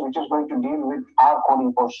resources, which is going to deal with our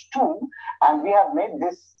coding course 2. And we have made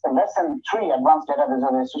this lesson 3, advanced data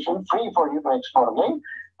visualization, free for you to explore again.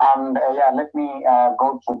 And yeah, let me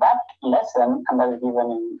go through that lesson, and that is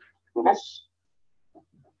given in this.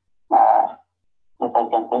 If I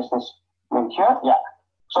can place this link here, yeah.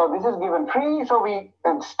 So this is given free. So we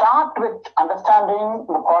start with understanding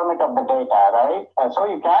the format of the data, right? So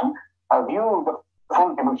you can view the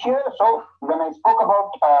full table here. So when I spoke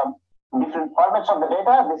about different formats of the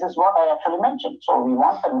data, this is what I actually mentioned. So we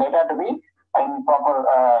want the data to be in proper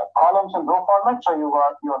columns and row format. So you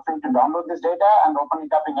are free to download this data and open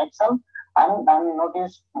it up in Excel and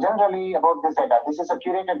notice generally about this data. This is a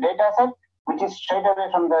curated data set, which is straight away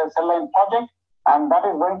from the cell line project, and that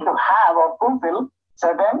is going to have or fulfill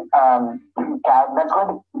certain that's going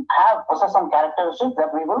to possess some characteristics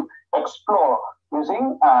that we will explore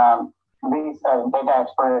using these data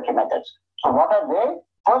exploratory methods. So what are they?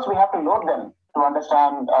 First, we have to load them to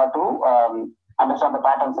understand understand the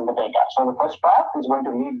patterns in the data. So the first part is going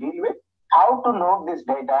to deal with how to load this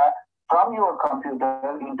data from your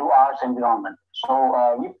computer into R's environment. So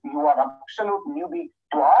if you are absolute newbie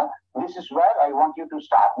to R, this is where I want you to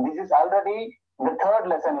start. This is already the 3rd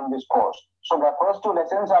lesson in this course. So the first 2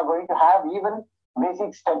 lessons are going to have even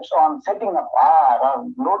basic steps on setting up R, or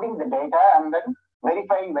loading the data, and then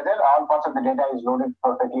verifying whether all parts of the data is loaded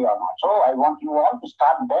perfectly or not. So I want you all to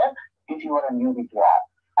start there if you are a newbie to R.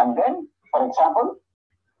 And then, for example,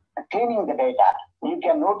 cleaning the data. You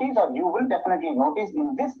can notice, or you will definitely notice,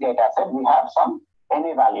 in this data set, we have some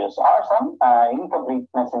NA values or some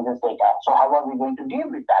incompleteness in this data. So how are we going to deal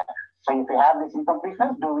with that? So if we have this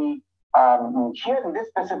incompleteness, do we here in this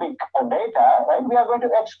specific data, right, we are going to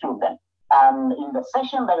exclude them. And in the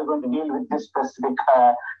session that is going to deal with this specific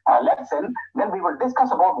lesson, then we will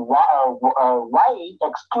discuss about why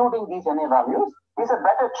excluding these NA values is a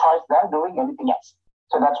better choice than doing anything else.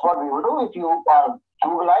 So that's what we will do. If you are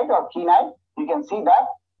Google-eyed or keen-eyed, you can see that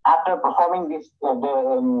after performing this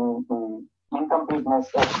incompleteness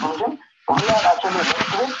exclusion, we are actually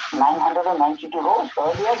left with 992 rows.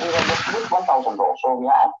 Earlier, we were left with 1,000 rows. So we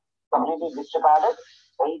have completely disregarded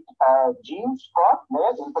 8 genes for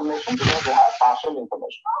their information because they have partial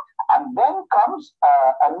information. And then comes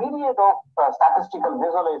a myriad of statistical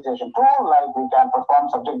visualization tool, like we can perform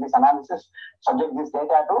subject-based analysis, subject this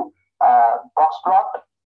data to box plot,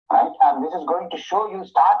 right? And this is going to show you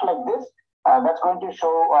start like this. That's going to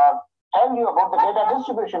show, tell you about the data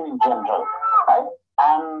distribution in general, right?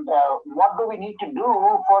 And what do we need to do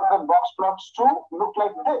for the box plots to look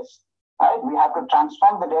like this, right? We have to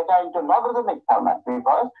transform the data into logarithmic format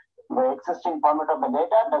because the existing format of the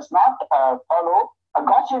data does not follow a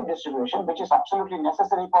Gaussian distribution, which is absolutely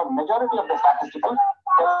necessary for majority of the statistical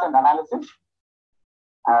tests and analysis.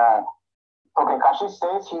 Okay, Kashish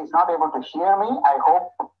says he's not able to hear me. I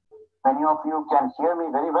hope many of you can hear me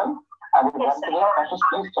very well. Yes, Kashish,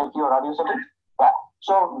 please check your audio settings. Yeah.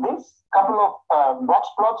 So this couple of box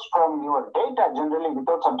plots from your data generally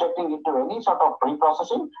without subjecting it to any sort of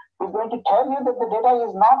pre-processing is going to tell you that the data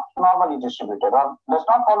is not normally distributed or does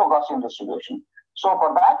not follow Gaussian distribution. So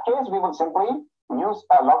for that case, we will simply use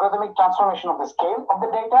a logarithmic transformation of the scale of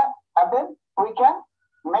the data, and then we can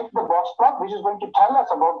make the box plot, which is going to tell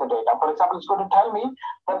us about the data. For example, it's going to tell me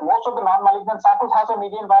that most of the non-malignant samples has a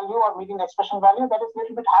median value or median expression value that is a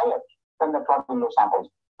little bit higher than the plotting low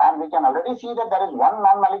samples. And we can already see that there is one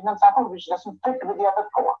non-malignant sample which doesn't fit with the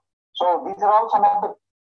other 4. So these are all some of the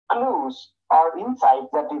clues or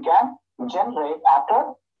insights that you can generate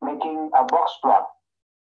after making a box plot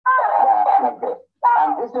like this.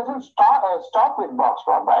 And this doesn't stop with box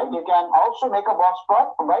plot, right? You can also make a box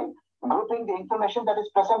plot by grouping the information that is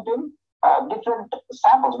present in different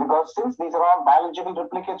samples, because since these are all biological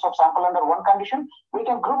replicates of sample under one condition, we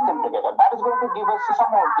can group them together. That is going to give us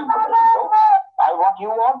some more information. So I want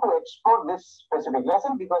you all to explore this specific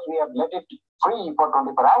lesson because we have let it free for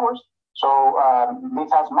 24 hours. So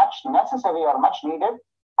this has much necessary or much needed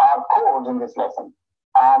codes in this lesson.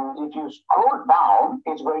 And if you scroll down,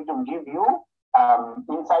 it's going to give you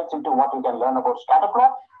insights into what you can learn about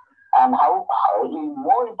scatterplot and how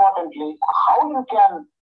more importantly, how you can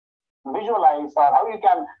visualize or how you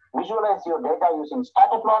can visualize your data using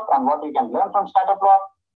scatterplot and what you can learn from scatterplot,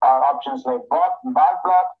 options like bar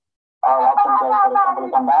plot, options like, for example,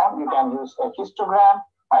 come down, you can use a histogram,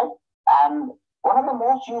 right? And one of the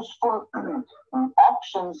most useful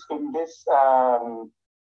options in this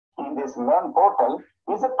Learn portal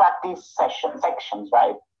is the practice sections,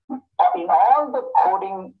 right? In all the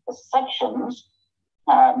coding sections,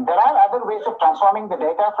 there are other ways of transforming the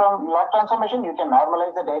data from log transformation. You can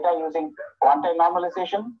normalize the data using quantile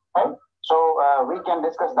normalization, right? So we can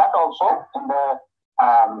discuss that also in the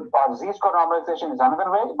or z-score normalization is another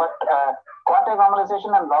way, but quantile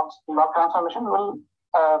normalization and log transformation will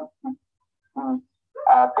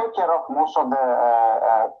take care of most of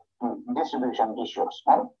the distribution issues,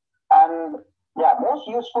 right? And yeah, most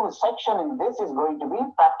useful section in this is going to be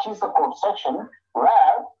practice the code section,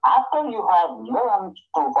 where after you have learned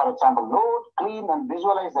to, for example, load, clean, and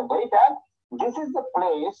visualize the data, this is the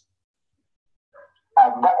place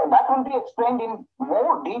that will be explained in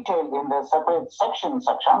more detail in the separate section,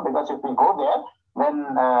 because if we go there, then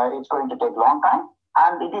it's going to take a long time.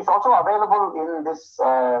 And it is also available in this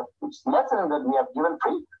lesson that we have given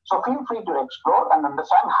free. So feel free to explore and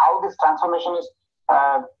understand how this transformation is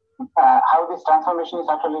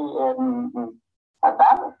actually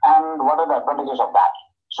done and what are the advantages of that.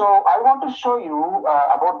 So I want to show you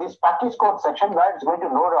about this practice code section where it's going to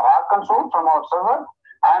load our console from our server,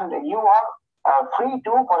 and you are free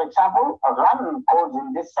to, for example, run codes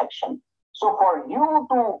in this section. So for you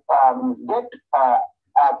to get a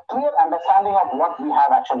clear understanding of what we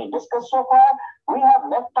have actually discussed so far, we have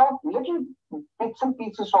left out little bits and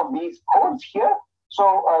pieces of these codes here.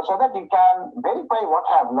 So that you can verify what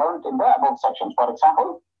I have learned in the above sections. For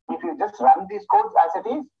example, if you just run these codes as it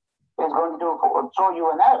is, it's going to throw you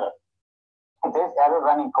an error. It says error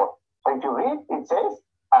running code. So if you read, it says,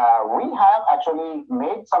 we have actually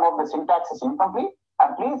made some of the syntaxes incomplete,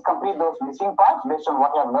 and please complete those missing parts based on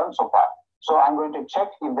what you have learned so far. So I'm going to check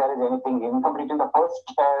if there is anything incomplete in the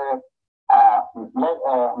first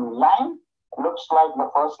line. Looks like the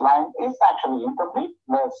first line is actually incomplete.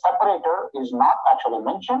 The separator is not actually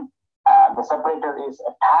mentioned. The separator is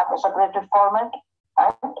a tab separated format,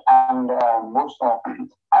 right? And most,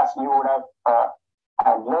 as you would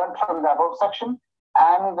have learned from the above section,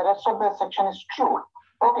 and the rest of the section is true.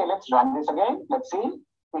 Okay, let's run this again. Let's see.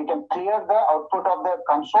 We can clear the output of the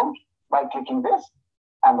console by clicking this,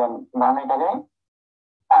 and then run it again.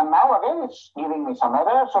 And now again, it's giving me some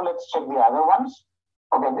error. So let's check the other ones.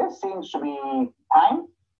 okay, this seems to be fine.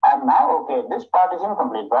 And now, okay, this part is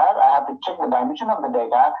incomplete, where I have to check the dimension of the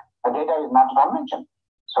data. The data is not at all mentioned.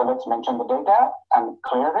 So let's mention the data and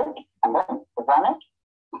clear it, and then run it.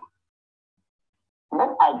 And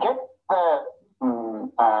then I get the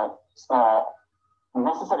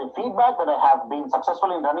necessary feedback that I have been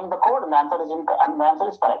successful in running the code, and the answer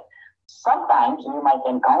is correct. Sometimes you might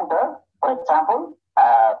encounter, for example,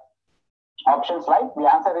 options like the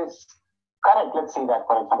answer is correct. Let's see that,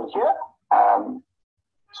 for example, here.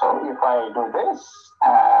 So if I do this,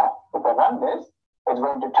 if I run this, it's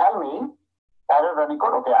going to tell me error running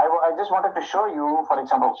code. Okay, I just wanted to show you, for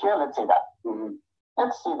example, here, let's see that.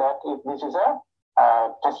 Let's see that if this is a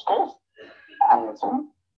test case, and let's see.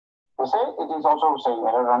 You say it is also saying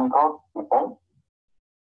error running code. Okay,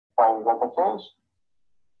 why is that the case?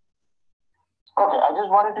 Okay, I just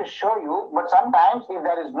wanted to show you, but sometimes if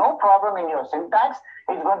there is no problem in your syntax,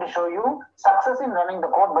 it's going to show you success in running the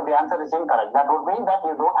code, but the answer is incorrect. That would mean that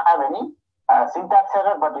you don't have any syntax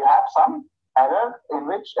error, but you have some error in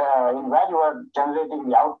which in where you are generating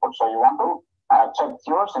the output. So you want to check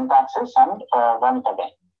your syntaxes and run it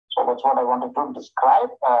again. So that's what I wanted to describe,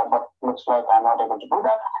 but looks like I'm not able to do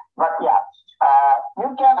that. But yeah,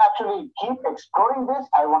 you can actually keep exploring this.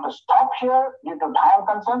 I want to stop here due to time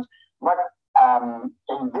concerns, but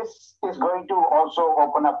this is going to also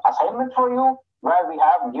open up assignment for you, where we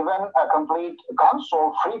have given a complete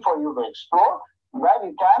console free for you to explore, where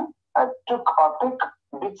you can pick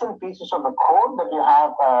bits and pieces of the code that you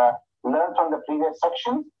have learned from the previous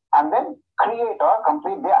sections, and then create or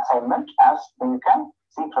complete the assignment as you can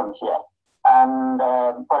see from here. And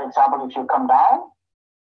for example, if you come down,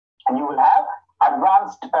 and you will have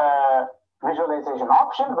advanced visualization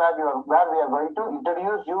option, where we are going to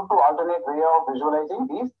introduce you to alternate way of visualizing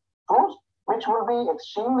these tools, which will be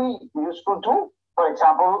extremely useful to, for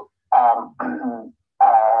example,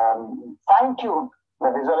 fine-tune the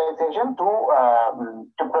visualization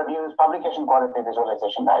to produce publication quality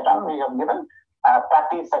visualization, right? And we have given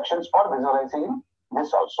practice sections for visualizing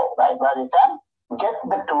this also, right? Where you can get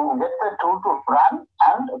the tool to run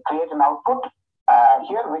and create an output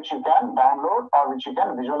here, which you can download or which you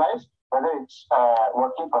can visualize whether it's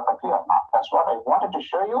working perfectly or not. That's what I wanted to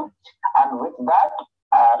show you. And with that,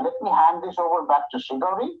 let me hand this over back to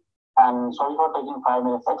Srigauri. And sorry for taking 5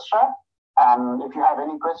 minutes extra. And if you have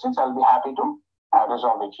any questions, I'll be happy to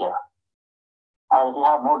resolve it here. If you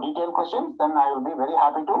have more detailed questions, then I will be very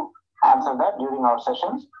happy to answer that during our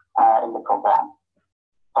sessions in the program.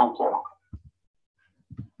 Thank you.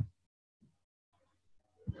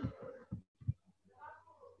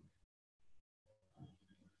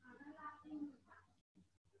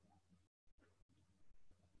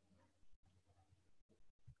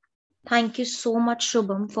 Thank you so much,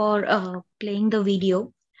 Shubham, for playing the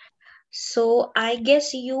video. So I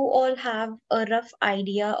guess you all have a rough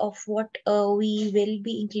idea of what we will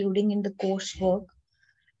be including in the coursework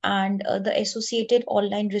and the associated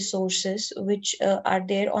online resources which are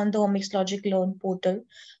there on the OmicsLogic Learn portal,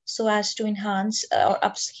 so as to enhance or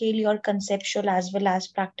upscale your conceptual as well as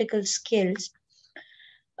practical skills.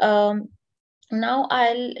 Now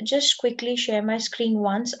I'll just quickly share my screen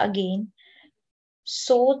once again,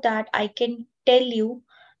 so that I can tell you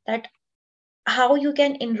that how you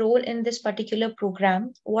can enroll in this particular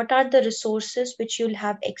program, what are the resources which you'll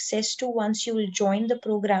have access to once you will join the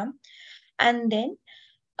program, and then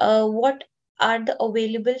what are the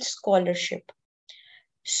available scholarship.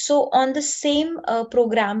 So on the same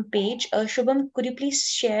program page, Shubham, could you please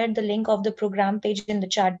share the link of the program page in the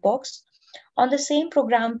chat box? On the same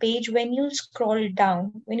program page, when you scroll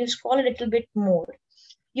down, when you scroll a little bit more,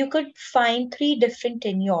 you could find 3 different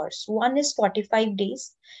tenures. One is 45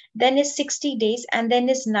 days, then is 60 days, and then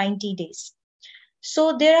is 90 days.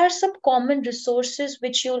 So there are some common resources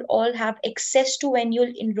which you'll all have access to when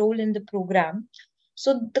you'll enroll in the program.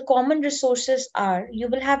 So the common resources are, you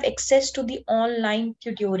will have access to the online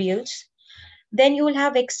tutorials. Then you will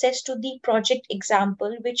have access to the project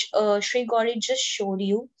example, which Srigauri just showed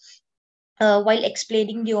you while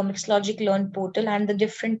explaining the OmicsLogic Learn portal and the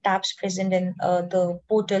different tabs present in the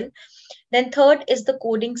portal. Then third is the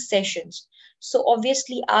coding sessions. So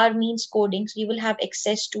obviously R means coding, so you will have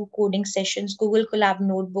access to coding sessions, Google Colab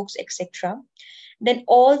notebooks, etc. Then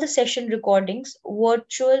all the session recordings,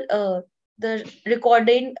 virtual, the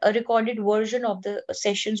recorded version of the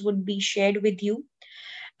sessions would be shared with you.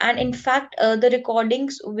 And in fact, the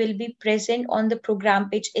recordings will be present on the program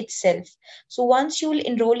page itself. So once you will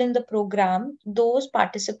enroll in the program, those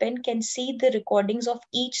participants can see the recordings of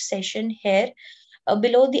each session here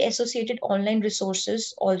below the associated online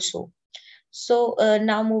resources also. So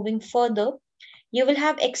now moving further, You will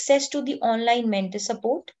have access to the online mentor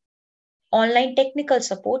support, online technical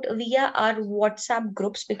support via our WhatsApp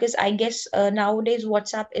groups, because I guess nowadays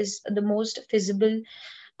WhatsApp is the most feasible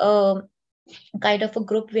uh, kind of a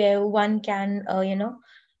group where one can,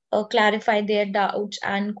 clarify their doubts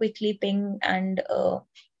and quickly ping and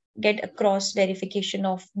get across verification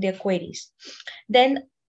of their queries. Then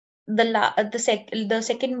the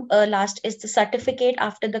second last is the certificate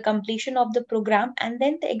after the completion of the program, and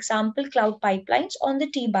then the example cloud pipelines on the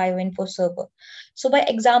bioinfo server. So by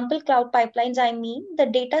example cloud pipelines, I mean the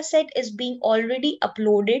data set is being already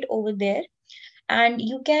uploaded over there, and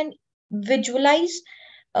you can visualize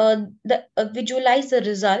visualize the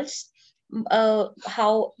results,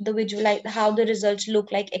 how the results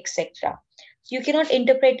look like, etc. You cannot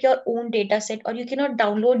interpret your own data set, or you cannot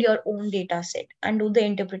download your own data set and do the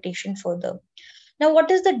interpretation further. Now, what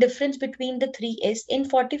is the difference between the three is, in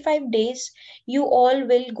 45 days, you all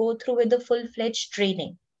will go through with the full-fledged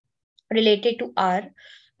training related to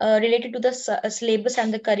related to the syllabus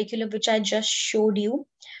and the curriculum which I just showed you,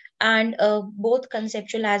 and both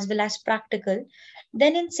conceptual as well as practical.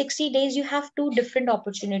 Then in 60 days, you have two different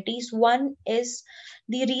opportunities. One is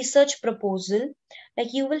the research proposal,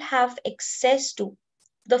 like you will have access to,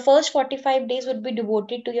 the first 45 days would be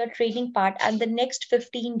devoted to your training part, and the next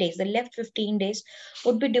 15 days, the left 15 days,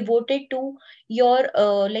 would be devoted to your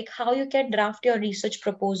like how you can draft your research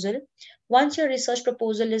proposal. Once your research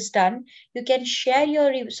proposal is done, you can share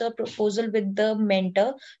your research proposal with the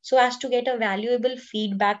mentor so as to get a valuable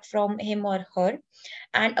feedback from him or her,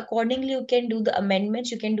 and accordingly you can do the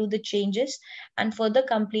amendments, you can do the changes, and further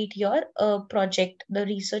complete your project, the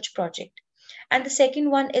research project. And the second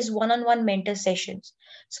one is one-on-one mentor sessions.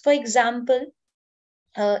 So for example,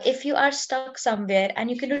 if you are stuck somewhere and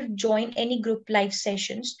you cannot join any group live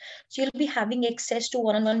sessions, so you'll be having access to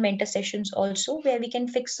one-on-one mentor sessions also, where we can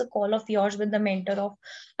fix a call of yours with the mentor of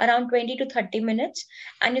around 20 to 30 minutes,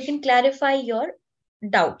 and you can clarify your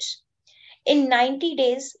doubts. In 90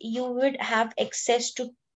 days, you would have access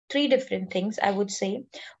to three different things, I would say.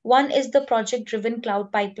 One is the project driven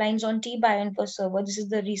cloud pipelines on bioinfo server. This is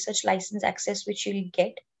the research license access which you'll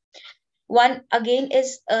get. One again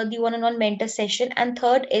is the one-on-one mentor session, and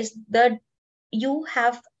third is the you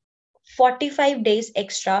have 45 days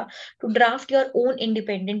extra to draft your own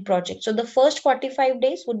independent project. So the first 45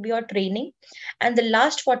 days would be your training, and the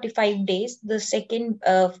last 45 days, the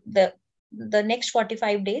next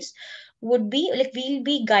 45 days would be like, we'll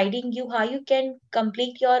be guiding you how you can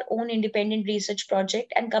complete your own independent research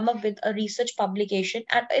project and come up with a research publication.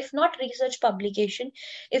 And if not research publication,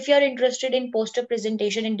 if you're interested in poster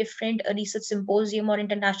presentation in different research symposium or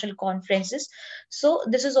international conferences, so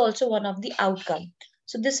this is also one of the outcome.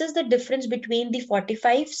 So this is the difference between the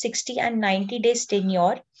 45, 60 and 90 days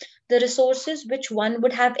tenure, the resources which one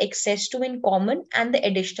would have access to in common, and the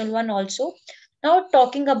additional one also. Now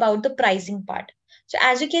talking about the pricing part. So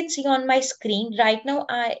as you can see on my screen right now,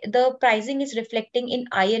 the pricing is reflecting in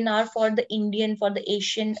INR for the Indian, for the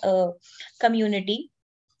Asian community.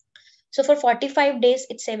 So for 45 days,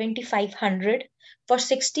 it's 7,500. For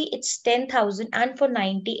 60, it's 10,000. And for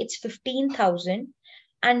 90, it's 15,000.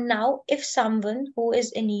 And now if someone who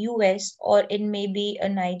is in US or in maybe a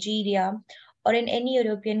Nigeria or in any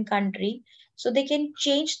European country, so they can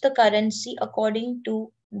change the currency according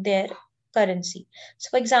to their currency. So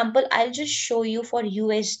for example, I'll just show you for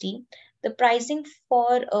USD, the pricing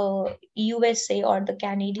for USA or the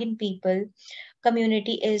Canadian people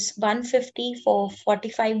community is 150 for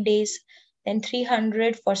 45 days, then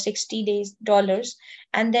 300 for 60 days dollars,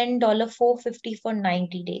 and then $450 for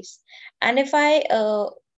 90 days. And if I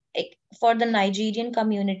for the Nigerian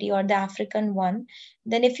community or the African one,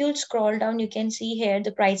 then if you'll scroll down, you can see here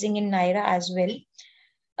the pricing in Naira as well.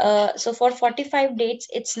 So for 45 days,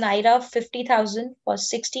 it's Naira 50,000. For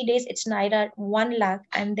 60 days, it's Naira 1 lakh.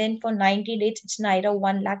 And then for 90 days, it's Naira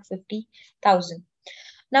 1,50,000.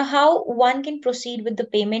 Now, how one can proceed with the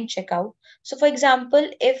payment checkout. So for example,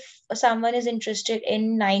 if someone is interested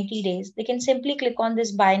in 90 days, they can simply click on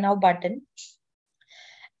this buy now button,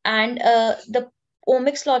 and the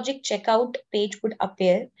OmicsLogic checkout page would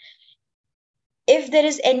appear. If there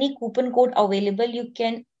is any coupon code available, you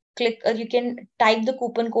can you can type the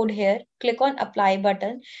coupon code here, click on apply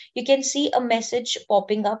button. You can see a message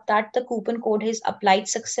popping up that the coupon code is applied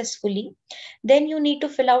successfully. Then you need to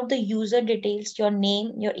fill out the user details, your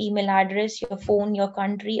name, your email address, your phone, your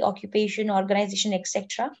country, occupation, organization,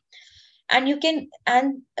 etc. And you can,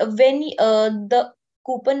 and when the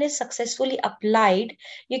coupon is successfully applied,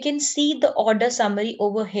 you can see the order summary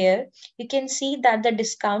over here. You can see that the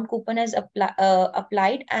discount coupon is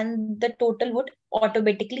applied and the total would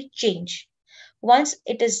automatically change. Once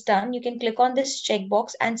it is done, you can click on this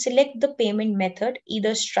checkbox and select the payment method,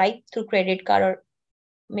 either Stripe through credit card or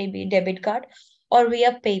maybe debit card or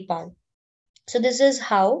via PayPal. So this is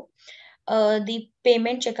how the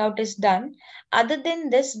payment checkout is done. Other than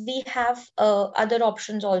this, we have other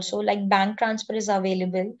options also, like bank transfer is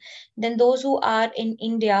available. Then those who are in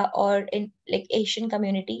India or in like Asian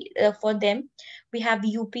community, for them, we have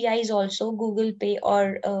UPIs also, Google Pay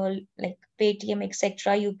or like Paytm,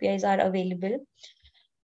 etc. UPIs are available.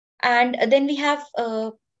 And then we have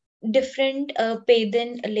different pay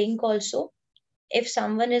then link also. If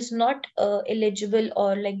someone is not eligible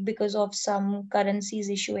or like because of some currencies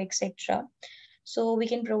issue, etc., so we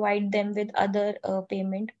can provide them with other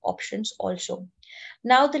payment options also.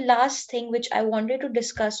 Now the last thing which I wanted to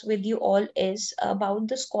discuss with you all is about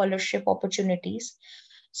the scholarship opportunities.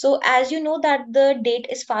 So as you know that the date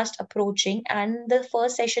is fast approaching and the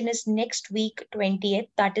first session is next week 20th,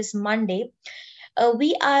 that is Monday.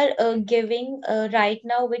 We are giving right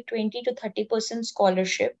now with 20 to 30%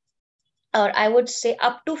 scholarship, or I would say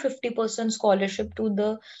up to 50% scholarship to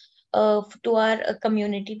the to our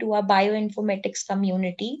community, to our bioinformatics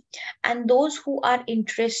community. And those who are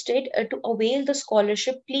interested to avail the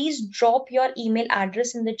scholarship, please drop your email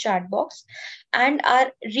address in the chat box, and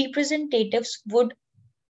our representatives would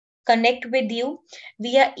connect with you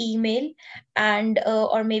via email and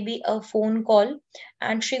or maybe a phone call.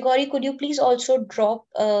 And Shrigori, could you please also drop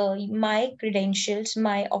my credentials,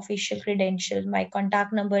 my official credentials, my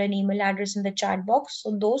contact number and email address in the chat box,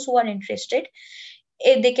 so those who are interested,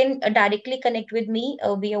 if they can directly connect with me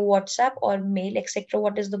via WhatsApp or mail, etc.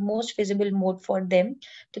 What is the most feasible mode for them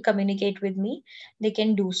to communicate with me, they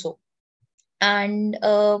can do so. And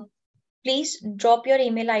please drop your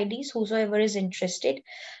email IDs, whosoever is interested.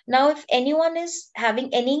 Now, if anyone is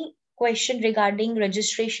having any question regarding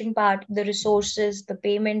registration part, the resources, the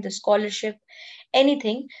payment, the scholarship,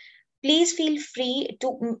 anything, please feel free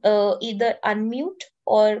to either unmute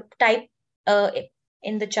or type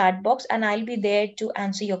in the chat box, and I'll be there to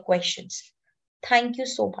answer your questions. Thank you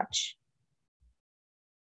so much.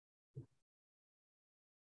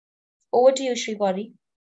 Over to you, Shrigori.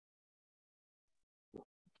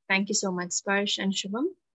 Thank you so much, Sparsh and Shubham.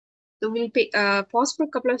 So we'll pause for a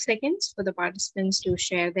couple of seconds for the participants to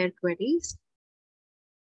share their queries.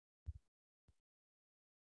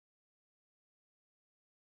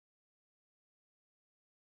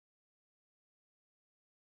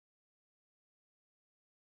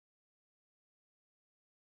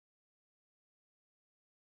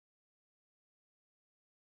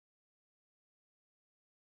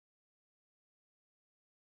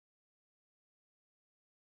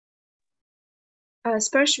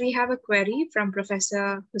 Sparsh, we have a query from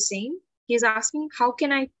Professor Hussain. He's asking, how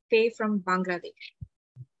can I pay from Bangladesh?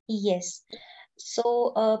 Yes.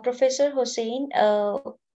 So, Professor Hussain,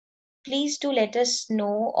 please do let us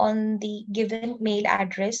know on the given mail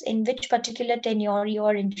address in which particular tenure you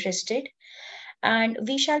are interested, and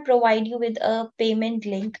we shall provide you with a payment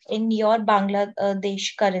link in your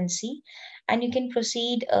Bangladesh currency, and you can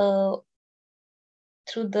proceed through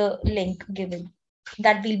the link given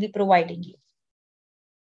that we'll be providing you.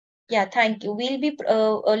 Yeah, thank you. We'll be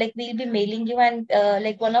we'll be mailing you, and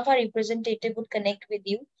like one of our representative would connect with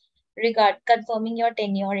you regard confirming your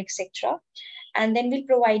tenure, etc. And then we'll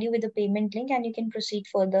provide you with the payment link, and you can proceed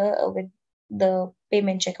further with the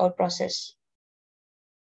payment checkout process.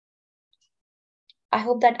 I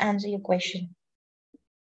hope that answers your question.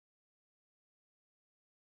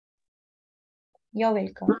 You're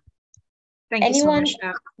welcome. Thank you so much.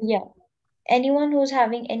 Yeah. Anyone who's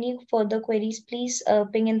having any further queries, please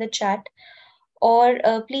ping in the chat, or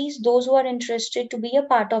please, those who are interested to be a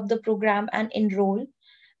part of the program and enroll,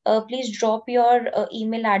 please drop your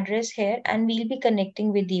email address here and we'll be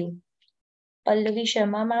connecting with you. Pallavi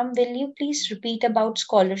Sharma ma'am, will you please repeat about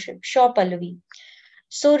scholarship? Sure, Pallavi.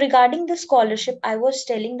 So regarding the scholarship, I was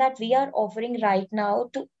telling that we are offering right now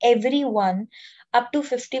to everyone up to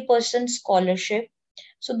 50% scholarship.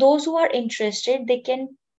 So those who are interested, they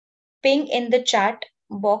can ping in the chat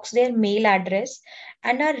box their mail address,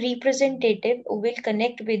 and our representative will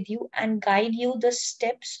connect with you and guide you the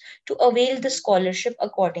steps to avail the scholarship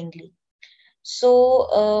accordingly.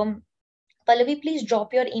 So Pallavi, please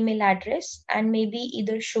drop your email address, and maybe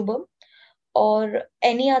either Shubham or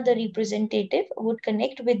any other representative would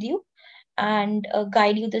connect with you and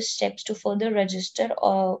guide you the steps to further register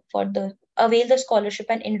for the avail the scholarship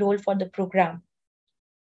and enroll for the program.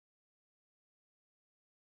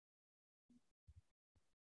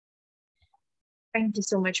 Thank you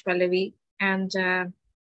so much, Pallavi. And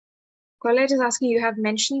Colette is asking, you have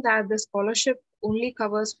mentioned that the scholarship only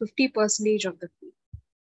covers 50% of the fee.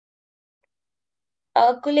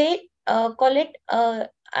 Colette,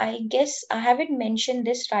 I guess I haven't mentioned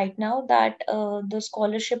this right now that the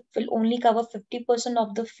scholarship will only cover 50%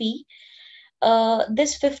 of the fee.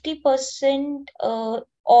 This 50%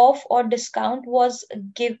 off or discount was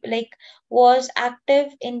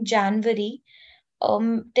active in January,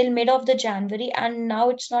 till mid of the January, and now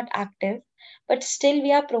it's not active. But still,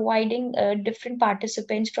 we are providing different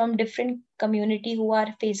participants from different community who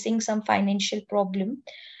are facing some financial problem,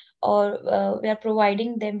 or we are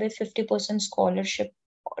providing them with 50% scholarship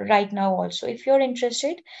right now also. If you're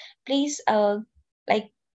interested, please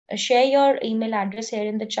like share your email address here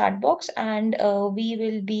in the chat box, and we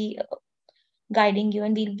will be guiding you,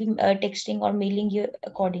 and we'll be texting or mailing you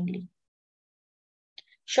accordingly.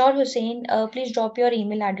 Sure, Hussein, please drop your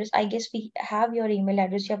email address. I guess we have your email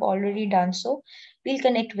address. You have already done so. We'll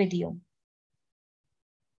connect with you.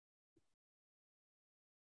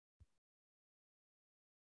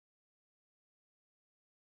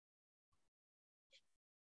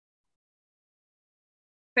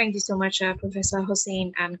 Thank you so much, Professor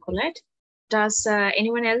Hussein and Colette. Does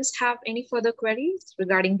anyone else have any further queries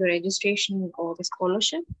regarding the registration or the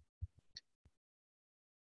scholarship?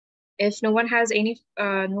 If no one has any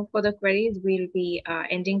no further queries, we'll be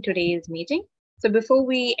ending today's meeting. So before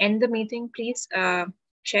we end the meeting, please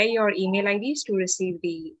share your email IDs to receive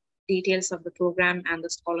the details of the program and the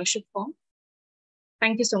scholarship form.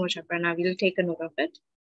 Thank you so much, Aparna. We'll take a note of it.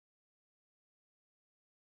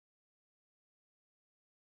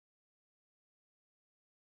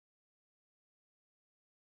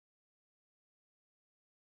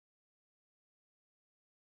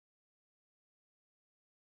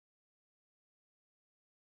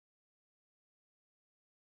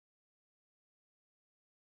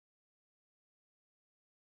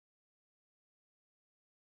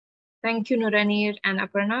 Thank you, Nuranir and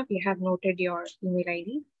Aparna. We have noted your email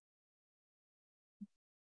ID.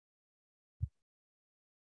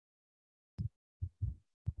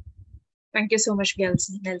 Thank you so much,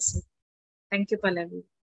 Nelson. Thank you, Pallavi.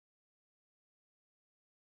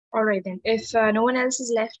 All right, then. If no one else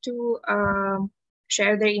is left to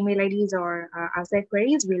share their email IDs or ask their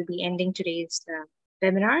queries, we'll be ending today's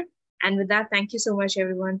webinar. And with that, thank you so much,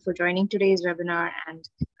 everyone, for joining today's webinar. And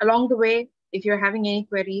along the way, if you're having any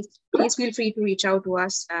queries, please feel free to reach out to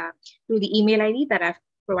us through the email ID that I've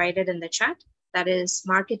provided in the chat. That is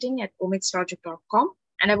marketing@omicslogic.com.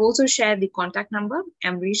 And I've also shared the contact number.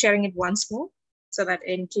 I'm resharing it once more so that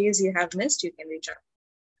in case you have missed, you can reach out.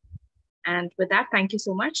 And with that, thank you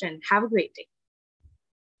so much and have a great day.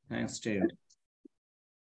 Thanks, Steve.